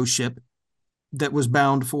cargo ship that was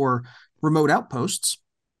bound for remote outposts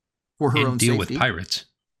for her And own deal safety. with pirates.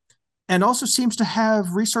 And also seems to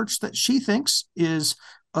have research that she thinks is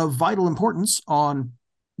of vital importance on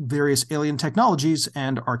various alien technologies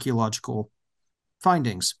and archaeological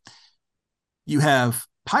findings. You have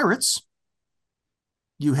pirates.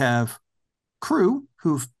 You have crew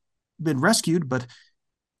who've been rescued but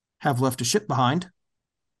have left a ship behind.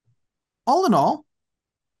 All in all,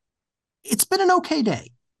 it's been an okay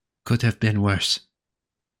day. Could have been worse.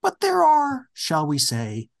 But there are, shall we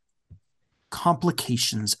say,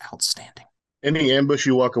 complications outstanding. Any ambush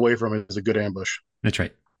you walk away from is a good ambush. That's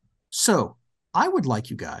right. So I would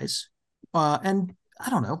like you guys, and I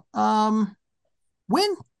don't know,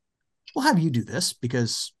 when we'll have you do this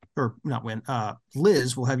because, or not when,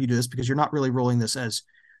 Liz will have you do this because you're not really rolling this as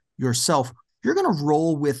yourself. You're going to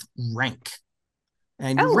roll with rank.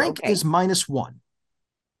 And your rank is -1.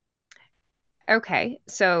 Okay,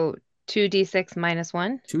 so 2d6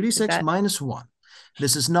 -1. 2d6 -1.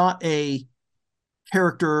 This is not a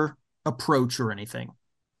character approach or anything.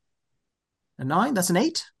 A 9, that's an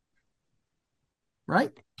 8,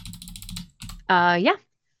 right? Yeah.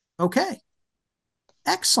 Okay.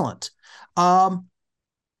 Excellent. The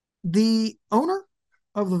owner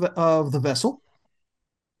of the vessel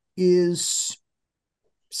is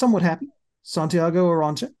somewhat happy. Santiago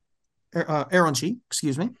Aronchi,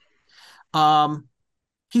 excuse me.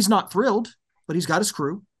 He's not thrilled, but he's got his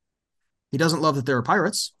crew. He doesn't love that there are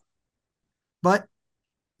pirates. But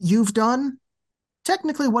you've done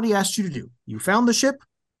technically what he asked you to do. You found the ship.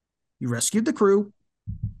 You rescued the crew.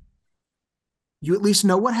 You at least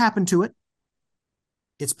know what happened to it.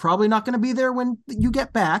 It's probably not going to be there when you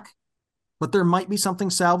get back, but there might be something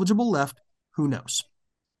salvageable left. Who knows?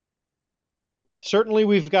 Certainly,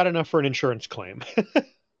 we've got enough for an insurance claim.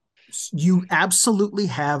 You absolutely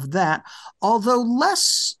have that, although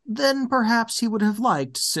less than perhaps he would have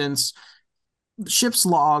liked, since ship's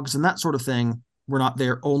logs and that sort of thing were not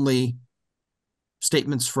there, only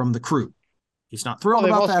statements from the crew. He's not thrilled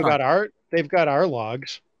about that. They've got our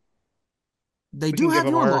logs. They do have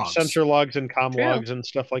your logs. Sensor logs and comm logs and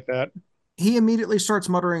stuff like that. He immediately starts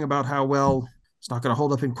muttering about how, well, it's not going to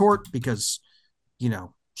hold up in court because,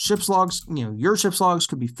 ship's logs, your ship's logs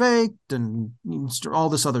could be faked and all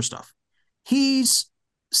this other stuff. He's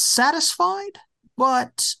satisfied,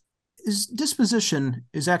 but his disposition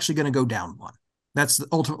is actually going to go down one. That's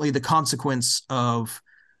ultimately the consequence of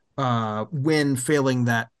when failing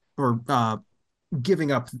that or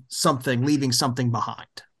giving up something, leaving something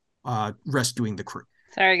behind, rescuing the crew.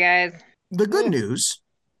 Sorry, guys. The good news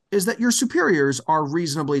is that your superiors are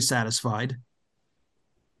reasonably satisfied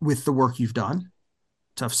with the work you've done.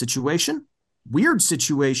 Tough situation, weird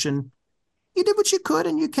situation. You did what you could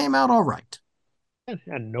and you came out all right.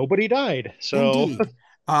 And nobody died. So indeed.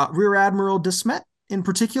 Rear Admiral Desmet in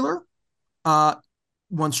particular,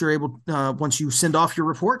 once you send off your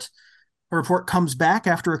report, a report comes back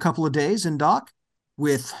after a couple of days in dock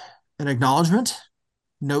with an acknowledgement,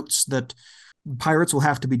 notes that pirates will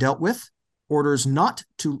have to be dealt with, orders not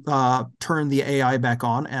to turn the AI back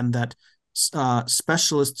on, and that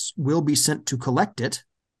specialists will be sent to collect it,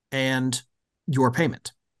 and your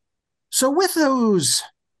payment. So with those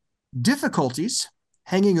difficulties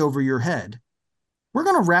hanging over your head, we're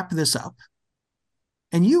going to wrap this up,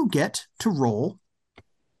 and you get to roll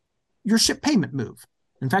your ship payment move.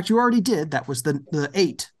 In fact, you already did. That was the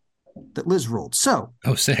 8 that Liz rolled. So,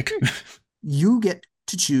 sick. You get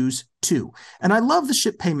to choose 2. And I love the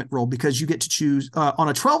ship payment roll because you get to choose on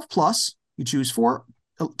a 12 plus, you choose 4,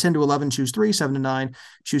 10 to 11, choose 3, 7 to 9,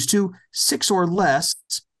 choose 2, 6 or less.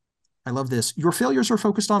 I love this. Your failures are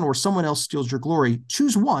focused on, or someone else steals your glory.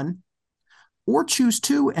 Choose 1, or choose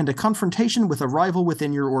 2 and a confrontation with a rival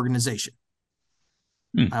within your organization.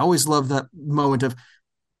 I always love that moment of,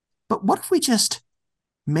 but what if we just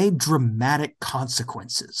made dramatic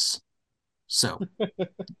consequences? So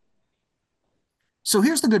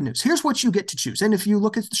here's the good news. Here's what you get to choose. And if you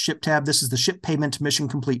look at the ship tab, this is the ship payment mission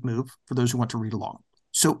complete move for those who want to read along.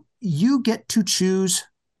 So you get to choose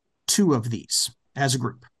 2 of these as a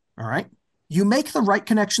group. All right. You make the right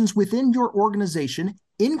connections within your organization,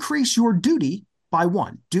 increase your duty by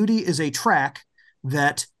 1. Duty is a track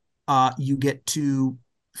that you get to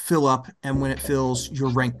fill up, and when it fills, your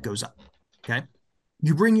rank goes up. Okay.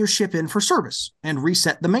 You bring your ship in for service and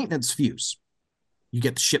reset the maintenance fuse. You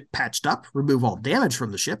get the ship patched up, remove all damage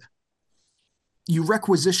from the ship. You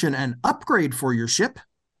requisition an upgrade for your ship.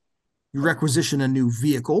 You requisition a new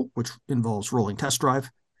vehicle, which involves rolling test drive.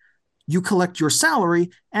 You collect your salary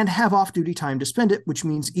and have off-duty time to spend it, which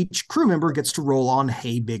means each crew member gets to roll on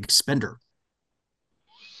Hey Big Spender.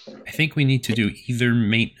 I think we need to do either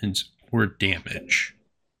maintenance or damage.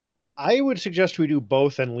 I would suggest we do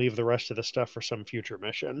both and leave the rest of the stuff for some future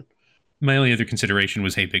mission. My only other consideration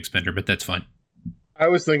was Hey Big Spender, but that's fine. I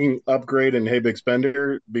was thinking upgrade and Hey Big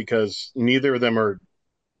Spender because neither of them are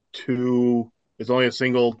too. It's only a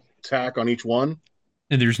single tack on each one.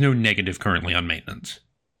 And there's no negative currently on maintenance.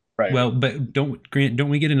 Right. Well, but don't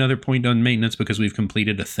we get another point on maintenance because we've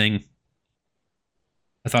completed a thing?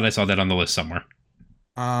 I thought I saw that on the list somewhere.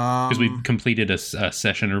 Because we've completed a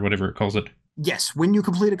session or whatever it calls it. Yes, when you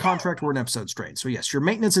complete a contract or an episode strain. So yes, your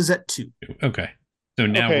maintenance is at 2. Okay. So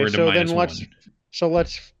now we're at a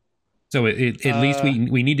 -1. So at least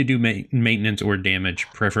we need to do maintenance or damage,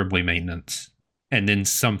 preferably maintenance. And then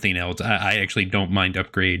something else. I actually don't mind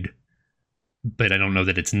upgrade, but I don't know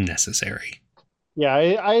that it's necessary. Yeah,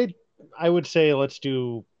 I would say let's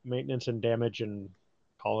do maintenance and damage and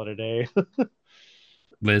call it a day.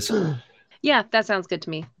 Liz? Yeah, that sounds good to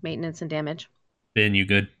me. Maintenance and damage. Ben, you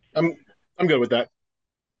good? I'm good with that.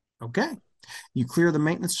 Okay. You clear the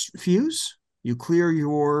maintenance fuse. You clear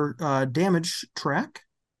your damage track.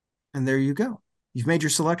 And there you go. You've made your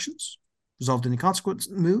selections, resolved any consequence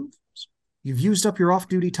moves. You've used up your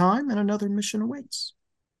off-duty time, and another mission awaits.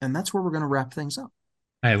 And that's where we're going to wrap things up.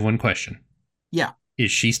 I have one question. Yeah. Is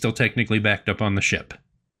she still technically backed up on the ship?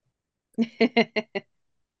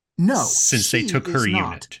 No. Since they took her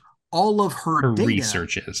unit. All of her data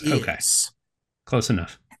research is. Okay. Close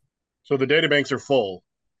enough. So the databanks are full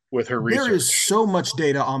with her research. There is so much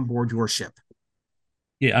data on board your ship.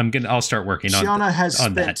 Yeah, I'll start working on Shiana has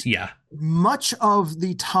on spent that. Yeah. much of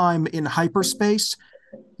the time in hyperspace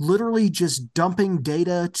literally just dumping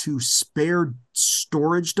data to spare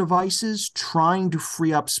storage devices, trying to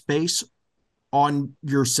free up space on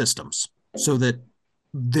your systems so that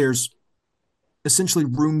there's essentially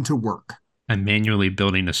room to work. I'm manually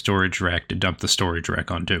building a storage rack to dump the storage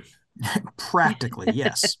rack onto. Practically,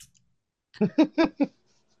 yes.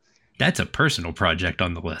 That's a personal project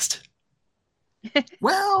on the list.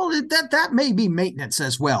 Well, that may be maintenance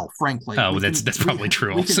as well, frankly. Oh, that's probably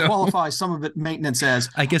true. We can qualify some of it maintenance as...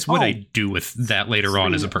 I guess what I do with that later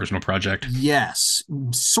on is a personal project. Yes.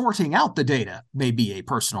 Sorting out the data may be a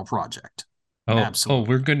personal project. Oh, absolutely. Oh,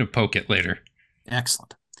 we're going to poke it later.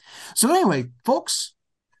 Excellent. So anyway, folks,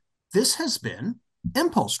 this has been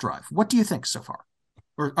Impulse Drive. What do you think so far?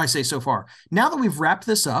 Or I say so far. Now that we've wrapped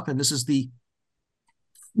this up, and this is the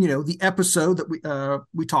episode that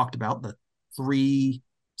we talked about, the 3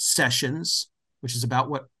 sessions, which is about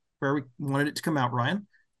where we wanted it to come out, Ryan.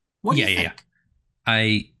 What do you think?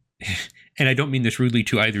 And I don't mean this rudely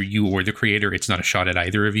to either you or the creator. It's not a shot at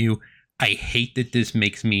either of you. I hate that this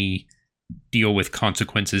makes me deal with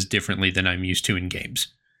consequences differently than I'm used to in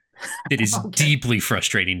games. It is deeply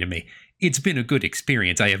frustrating to me. It's been a good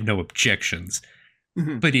experience. I have no objections.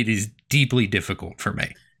 Mm-hmm. But it is deeply difficult for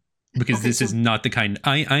me. Because this is not the kind...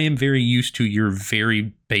 I am very used to your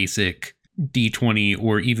very basic D20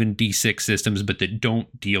 or even D6 systems, but that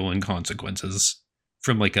don't deal in consequences.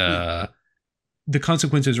 From the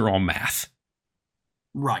consequences are all math.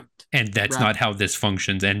 Right. And that's not how this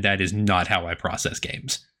functions, and that is not how I process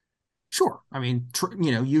games. Sure. I mean,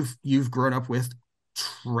 you've grown up with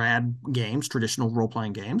trad games, traditional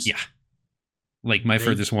role-playing games. Yeah. Like my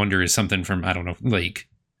furthest wonder is something from, I don't know, like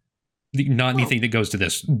anything that goes to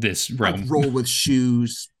this realm. Like roll with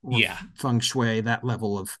shoes, or feng shui, that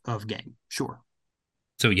level of game. Sure.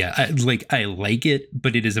 So yeah, I like it,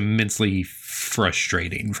 but it is immensely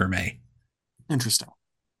frustrating for me. Interesting.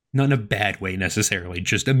 Not in a bad way necessarily,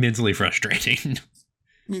 just immensely frustrating.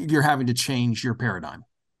 You're having to change your paradigm.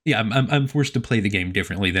 Yeah, I'm forced to play the game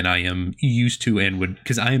differently than I am used to and would,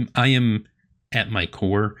 because I am at my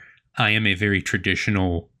core, I am a very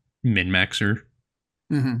traditional min-maxer.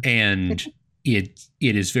 Mm-hmm. And it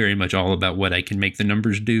is very much all about what I can make the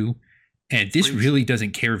numbers do. And this really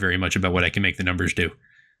doesn't care very much about what I can make the numbers do.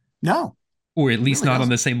 No. Or at least really not doesn't. on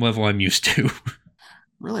the same level I'm used to.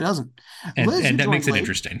 Really doesn't. And, Liz, and you that makes joined it late.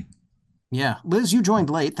 interesting. Yeah. Liz, you joined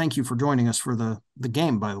late. Thank you for joining us for the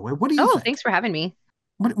game, by the way. What do you think? Thanks for having me.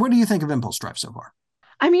 What do you think of Impulse Drive so far?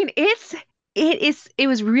 I mean, it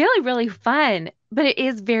was really, really fun, but it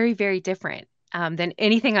is very, very different than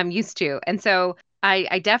anything I'm used to. And so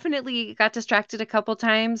I definitely got distracted a couple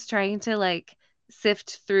times trying to like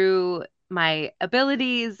sift through my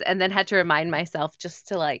abilities, and then had to remind myself just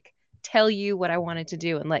to like tell you what I wanted to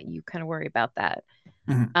do and let you kind of worry about that.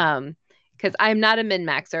 Mhm. Because I'm not a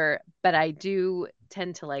min-maxer, but I do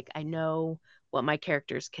tend to like, I know what my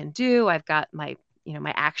characters can do. I've got my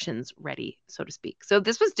actions ready, so to speak. So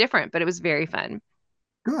this was different, but it was very fun.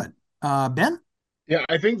 Good. Ben? Yeah,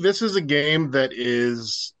 I think this is a game that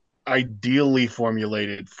is ideally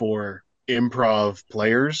formulated for improv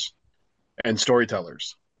players and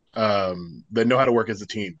storytellers that know how to work as a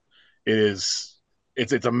team. It's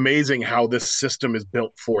amazing how this system is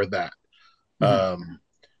built for that. Mhm.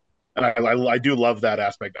 And I do love that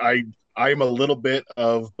aspect. I'm a little bit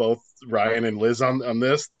of both Ryan and Liz on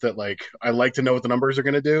this, that like I like to know what the numbers are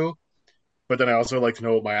going to do, but then I also like to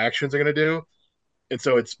know what my actions are going to do. And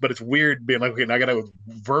so it's weird being like, okay, now I got to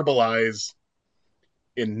verbalize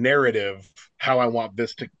in narrative how I want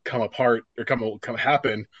this to come apart or come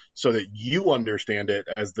happen, so that you understand it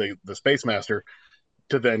as the space master,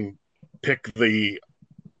 to then pick the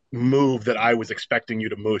move that I was expecting you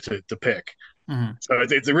to move to pick. Mhm. So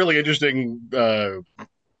it's a really interesting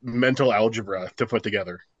mental algebra to put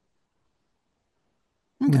together.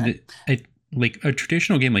 Okay. Like a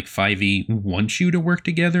traditional game like 5e wants you to work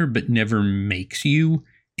together, but never makes you.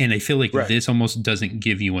 And I feel like this almost doesn't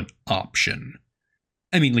give you an option.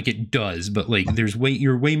 I mean, like it does, but like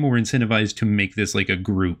you're way more incentivized to make this like a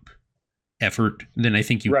group effort than I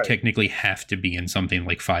think you technically have to be in something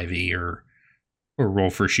like 5e or Roll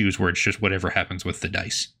for Shoes, where it's just whatever happens with the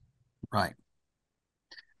dice. Right.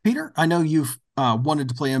 Peter, I know you've wanted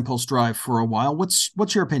to play Impulse Drive for a while.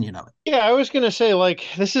 What's your opinion of it? Yeah, I was going to say, like,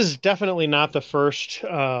 this is definitely not the first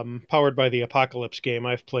Powered by the Apocalypse game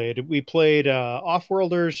I've played. We played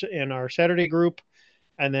Offworlders in our Saturday group,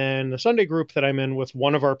 and then the Sunday group that I'm in with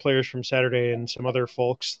one of our players from Saturday and some other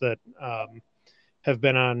folks that have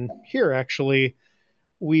been on here, actually.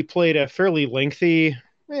 We played a fairly lengthy,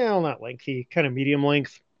 well, not lengthy, kind of medium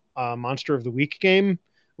length Monster of the Week game,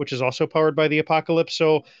 which is also powered by the Apocalypse.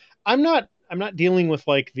 So I'm not dealing with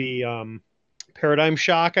like the paradigm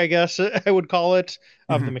shock, I guess I would call it,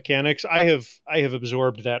 of the mechanics. I have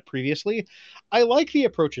absorbed that previously. I like the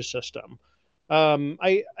approaches system.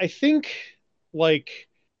 I think like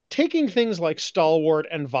taking things like Stalwart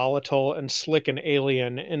and Volatile and Slick and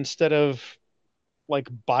Alien instead of like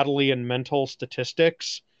bodily and mental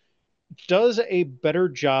statistics does a better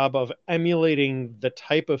job of emulating the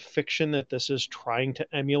type of fiction that this is trying to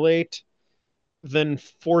emulate than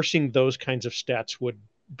forcing those kinds of stats would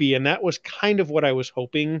be. And that was kind of what I was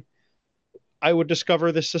hoping I would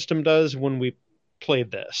discover the system does when we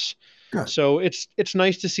played this. Good. So it's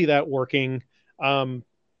nice to see that working.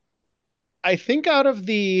 I think out of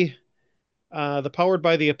the Powered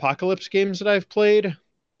by the Apocalypse games that I've played,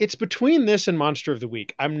 it's between this and Monster of the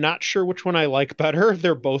Week. I'm not sure which one I like better.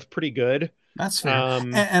 They're both pretty good. That's fair.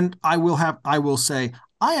 And I will say,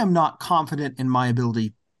 I am not confident in my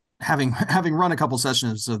ability, having run a couple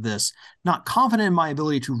sessions of this, not confident in my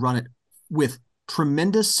ability to run it with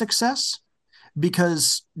tremendous success,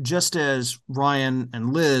 because just as Ryan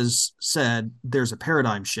and Liz said, there's a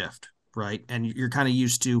paradigm shift, right? And you're kind of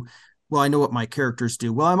used to, well, I know what my characters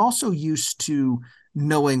do. Well, I'm also used to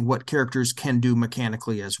knowing what characters can do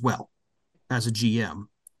mechanically as well as a GM,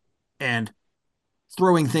 and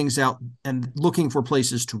throwing things out and looking for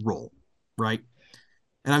places to roll, right?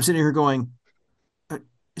 And I'm sitting here going,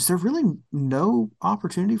 is there really no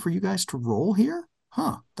opportunity for you guys to roll here?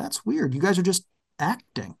 Huh, that's weird. You guys are just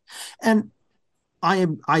acting. And I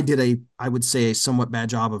would say a somewhat bad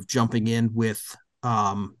job of jumping in with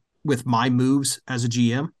my moves as a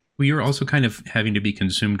GM. Well, you're also kind of having to be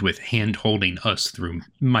consumed with hand-holding us through,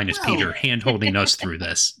 minus Peter, hand-holding us through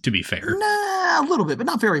this, to be fair. Nah, a little bit, but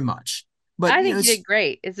not very much. But I think you did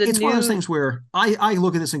great. It's one of those things where I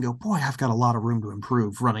look at this and go, boy, I've got a lot of room to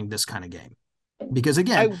improve running this kind of game. Because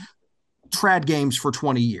again, trad games for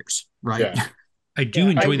 20 years, right? Yeah. I do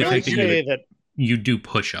enjoy the fact that you do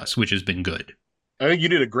push us, which has been good. I think you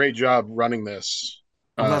did a great job running this.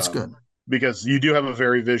 Oh, that's good. Because you do have a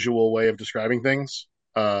very visual way of describing things.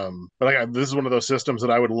 But this is one of those systems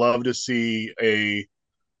that I would love to see a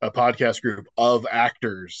podcast group of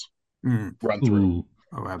actors run through. Ooh.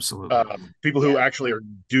 Oh, absolutely. People who actually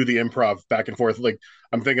do the improv back and forth. Like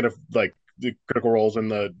I'm thinking of like the Critical Roles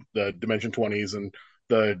and the Dimension 20s and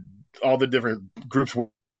all the different groups,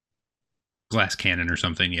 Glass Cannon or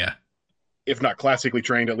something, yeah. if not classically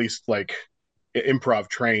trained, at least like improv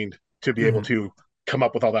trained to be able to come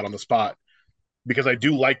up with all that on the spot. Because I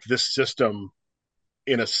do like this system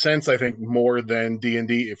in a sense, I think more than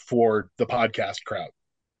D&D for the podcast crowd.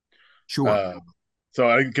 Sure. So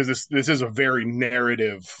I think because this is a very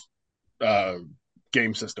narrative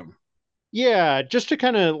game system. Yeah, just to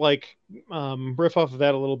kind of like riff off of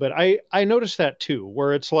that a little bit, I noticed that too,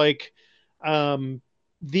 where it's like the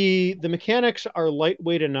mechanics are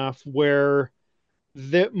lightweight enough where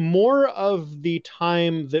the more of the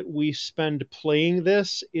time that we spend playing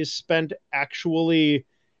this is spent actually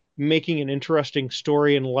making an interesting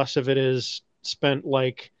story, and less of it is spent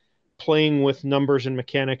like playing with numbers and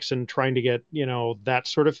mechanics and trying to get, that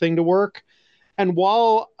sort of thing to work. And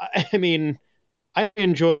while I mean, I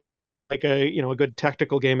enjoy like a good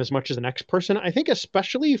tactical game as much as the next person, I think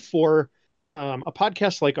especially for a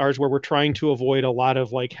podcast like ours where we're trying to avoid a lot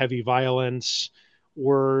of like heavy violence,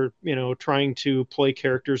 we're trying to play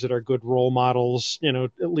characters that are good role models,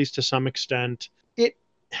 at least to some extent.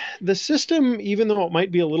 The system, even though it might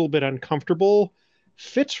be a little bit uncomfortable,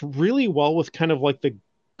 fits really well with kind of like the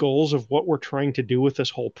goals of what we're trying to do with this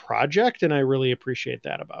whole project, and I really appreciate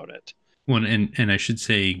that about it. Well, and I should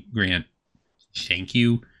say, Grant, thank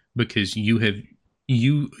you, because you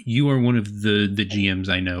are one of the GMs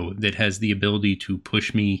I know that has the ability to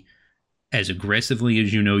push me as aggressively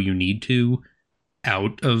as you need to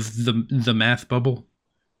out of the math bubble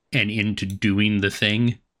and into doing the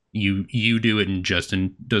thing. You do it, and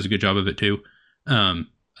Justin does a good job of it too,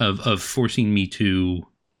 of forcing me to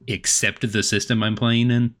accept the system I'm playing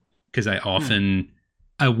in, because I often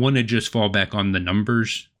I want to just fall back on the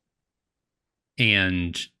numbers,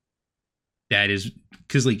 and that is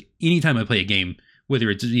because like anytime I play a game, whether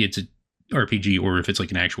it's a RPG or if it's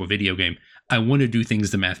like an actual video game, I want to do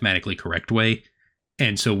things the mathematically correct way,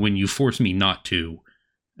 and so when you force me not to,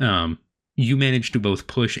 you manage to both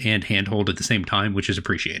push and handhold at the same time, which is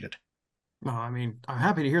appreciated. Well, I mean, I'm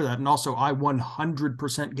happy to hear that. And also, I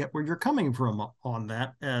 100% get where you're coming from on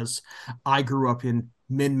that, as I grew up in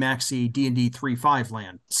min-maxy D&D 3.5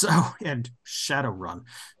 land, and Shadowrun.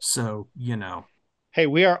 So, Hey,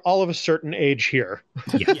 we are all of a certain age here.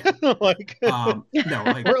 Yeah. No,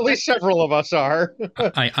 or at least several of us are.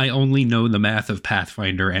 I only know the math of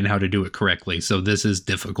Pathfinder and how to do it correctly, so this is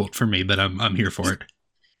difficult for me, but I'm here for it.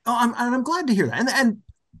 Oh, I'm glad to hear that. And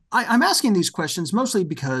I'm asking these questions mostly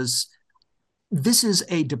because this is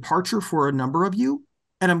a departure for a number of you,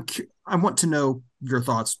 and I want to know your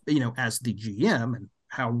thoughts, as the GM, and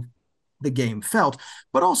how the game felt,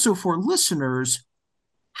 but also for listeners,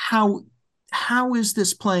 how is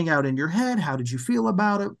this playing out in your head? How did you feel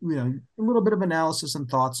about it? A little bit of analysis and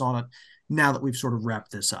thoughts on it now that we've sort of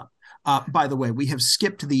wrapped this up. By the way, we have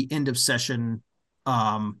skipped the end of session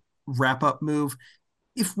wrap up move.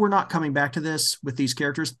 If we're not coming back to this with these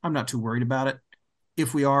characters, I'm not too worried about it.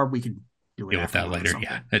 If we are, we can deal with that later.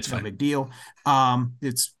 Yeah, that's fine. No big deal.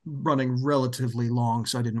 It's running relatively long,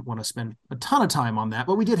 so I didn't want to spend a ton of time on that.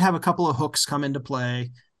 But we did have a couple of hooks come into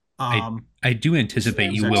play. I do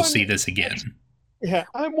anticipate you will see this again. Yeah,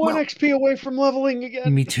 I'm one XP away from leveling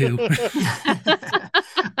again. Me too.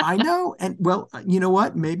 I know. And well, you know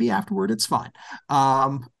what? Maybe afterward it's fine.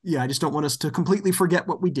 I just don't want us to completely forget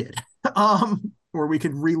what we did. Or we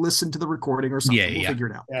could re-listen to the recording or something. We'll figure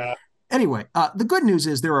it out. Yeah. Anyway, the good news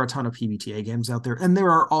is there are a ton of PBTA games out there, and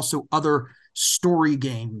there are also other story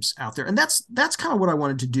games out there. And that's kind of what I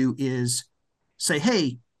wanted to do, is say,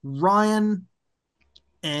 hey, Ryan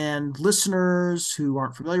and listeners who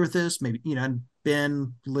aren't familiar with this, maybe, and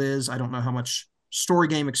Ben, Liz, I don't know how much story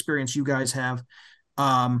game experience you guys have.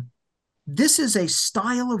 This is a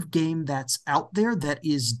style of game that's out there that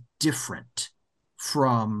is different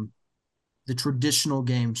from the traditional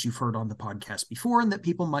games you've heard on the podcast before and that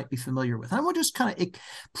people might be familiar with. And I want to just kind of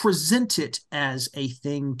present it as a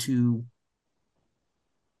thing to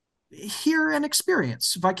hear and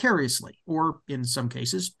experience vicariously, or in some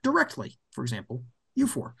cases directly. For example, you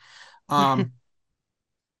four. And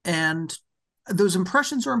those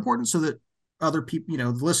impressions are important so that other people,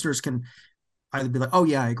 the listeners, can either be like, oh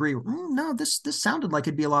yeah, I agree. No, this sounded like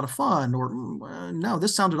it'd be a lot of fun, or no,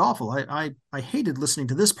 this sounded awful. I hated listening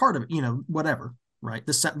to this part of it, whatever, right?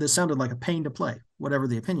 This sounded like a pain to play, whatever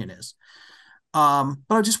the opinion is. But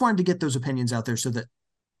I just wanted to get those opinions out there so that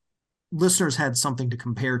listeners had something to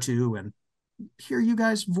compare to, and hear you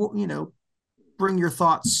guys, bring your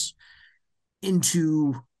thoughts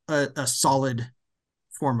into a solid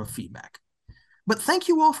form of feedback. But thank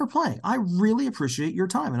you all for playing. I really appreciate your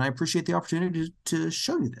time, and I appreciate the opportunity to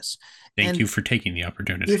show you this. Thank And you for taking the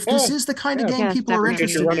opportunity. if this is the kind of game Yes, people are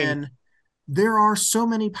definitely. interested in, there are so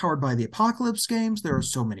many Powered by the Apocalypse games. There are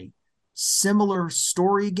so many similar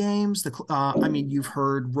story games. I mean, you've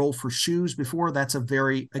heard Roll for Shoes before. That's a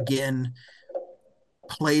very, again,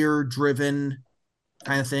 player-driven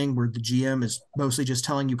kind of thing where the GM is mostly just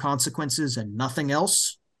telling you consequences and nothing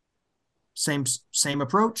else. Same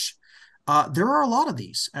approach. There are a lot of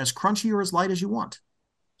these, as crunchy or as light as you want.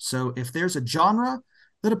 So if there's a genre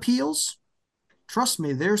that appeals, trust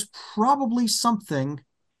me, there's probably something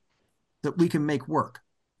that we can make work.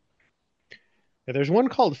 Yeah, there's one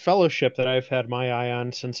called Fellowship that I've had my eye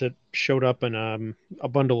on since it showed up in a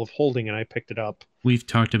bundle of holding, and I picked it up. We've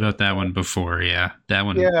talked about that one before. Yeah, that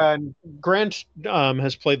one. Yeah, and Grant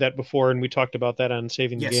has played that before, and we talked about that on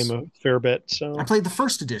Saving the Yes. Game a fair bit. So I played the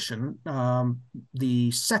first edition.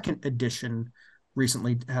 The second edition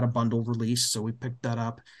recently had a bundle release, so we picked that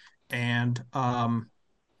up. And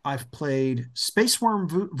I've played Space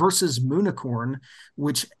Worm versus Moonicorn,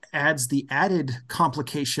 which adds the added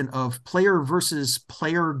complication of player versus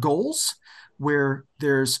player goals, where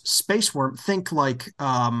there's Space Worm. Think like,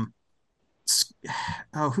 who's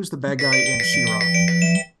the bad guy in She-Ra?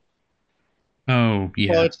 Oh,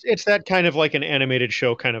 yeah. well, it's that kind of like an animated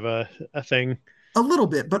show kind of a thing. A little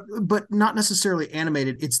bit, but not necessarily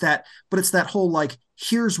animated. It's that whole like,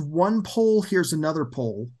 here's one pole, here's another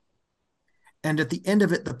pole. And at the end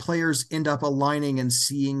of it, the players end up aligning and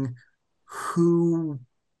seeing whose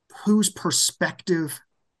perspective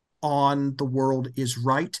on the world is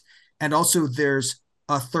right. And also there's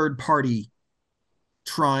a third party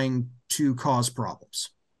trying to cause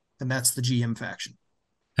problems. And that's the GM faction.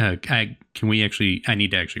 I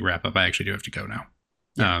need to actually wrap up. I actually do have to go now.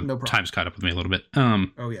 Yeah, no problem. Time's caught up with me a little bit.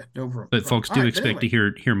 Oh yeah, no problem. But folks do expect to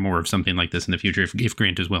hear more of something like this in the future if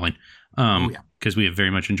Grant is willing. Because we have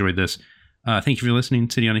very much enjoyed this. Thank you for listening.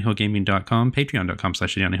 CityOnAHillGaming.com,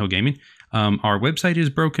 Patreon.com/CityOnAHillGaming. Our website is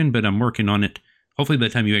broken, but I'm working on it. Hopefully by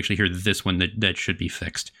the time you actually hear this one, that should be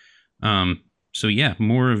fixed. So yeah,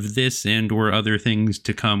 more of this and or other things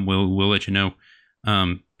to come. We'll let you know.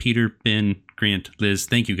 Peter, Ben, Grant, Liz,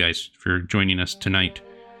 thank you guys for joining us tonight.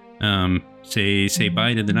 Say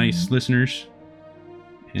bye to the nice listeners.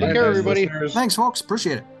 Take care, everybody. Thanks, folks.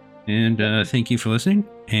 Appreciate it. And thank you for listening,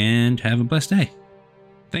 and have a blessed day.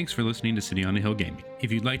 Thanks for listening to City on the Hill Gaming. If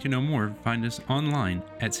you'd like to know more, find us online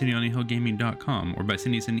at cityonthehillgaming.com or by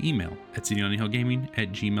sending us an email at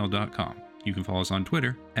cityonthehillgaming@gmail.com. You can follow us on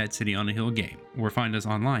Twitter at CityOnTheHillGame or find us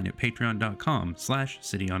online at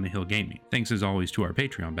patreon.com/CityOnTheHillGaming. Thanks as always to our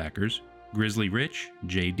Patreon backers, Grizzly Rich,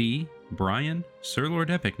 JD, Brian, Sir Lord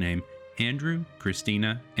Epic Name, Andrew,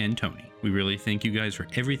 Christina, and Tony. We really thank you guys for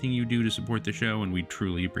everything you do to support the show, and we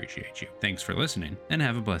truly appreciate you. Thanks for listening, and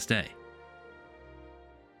have a blessed day.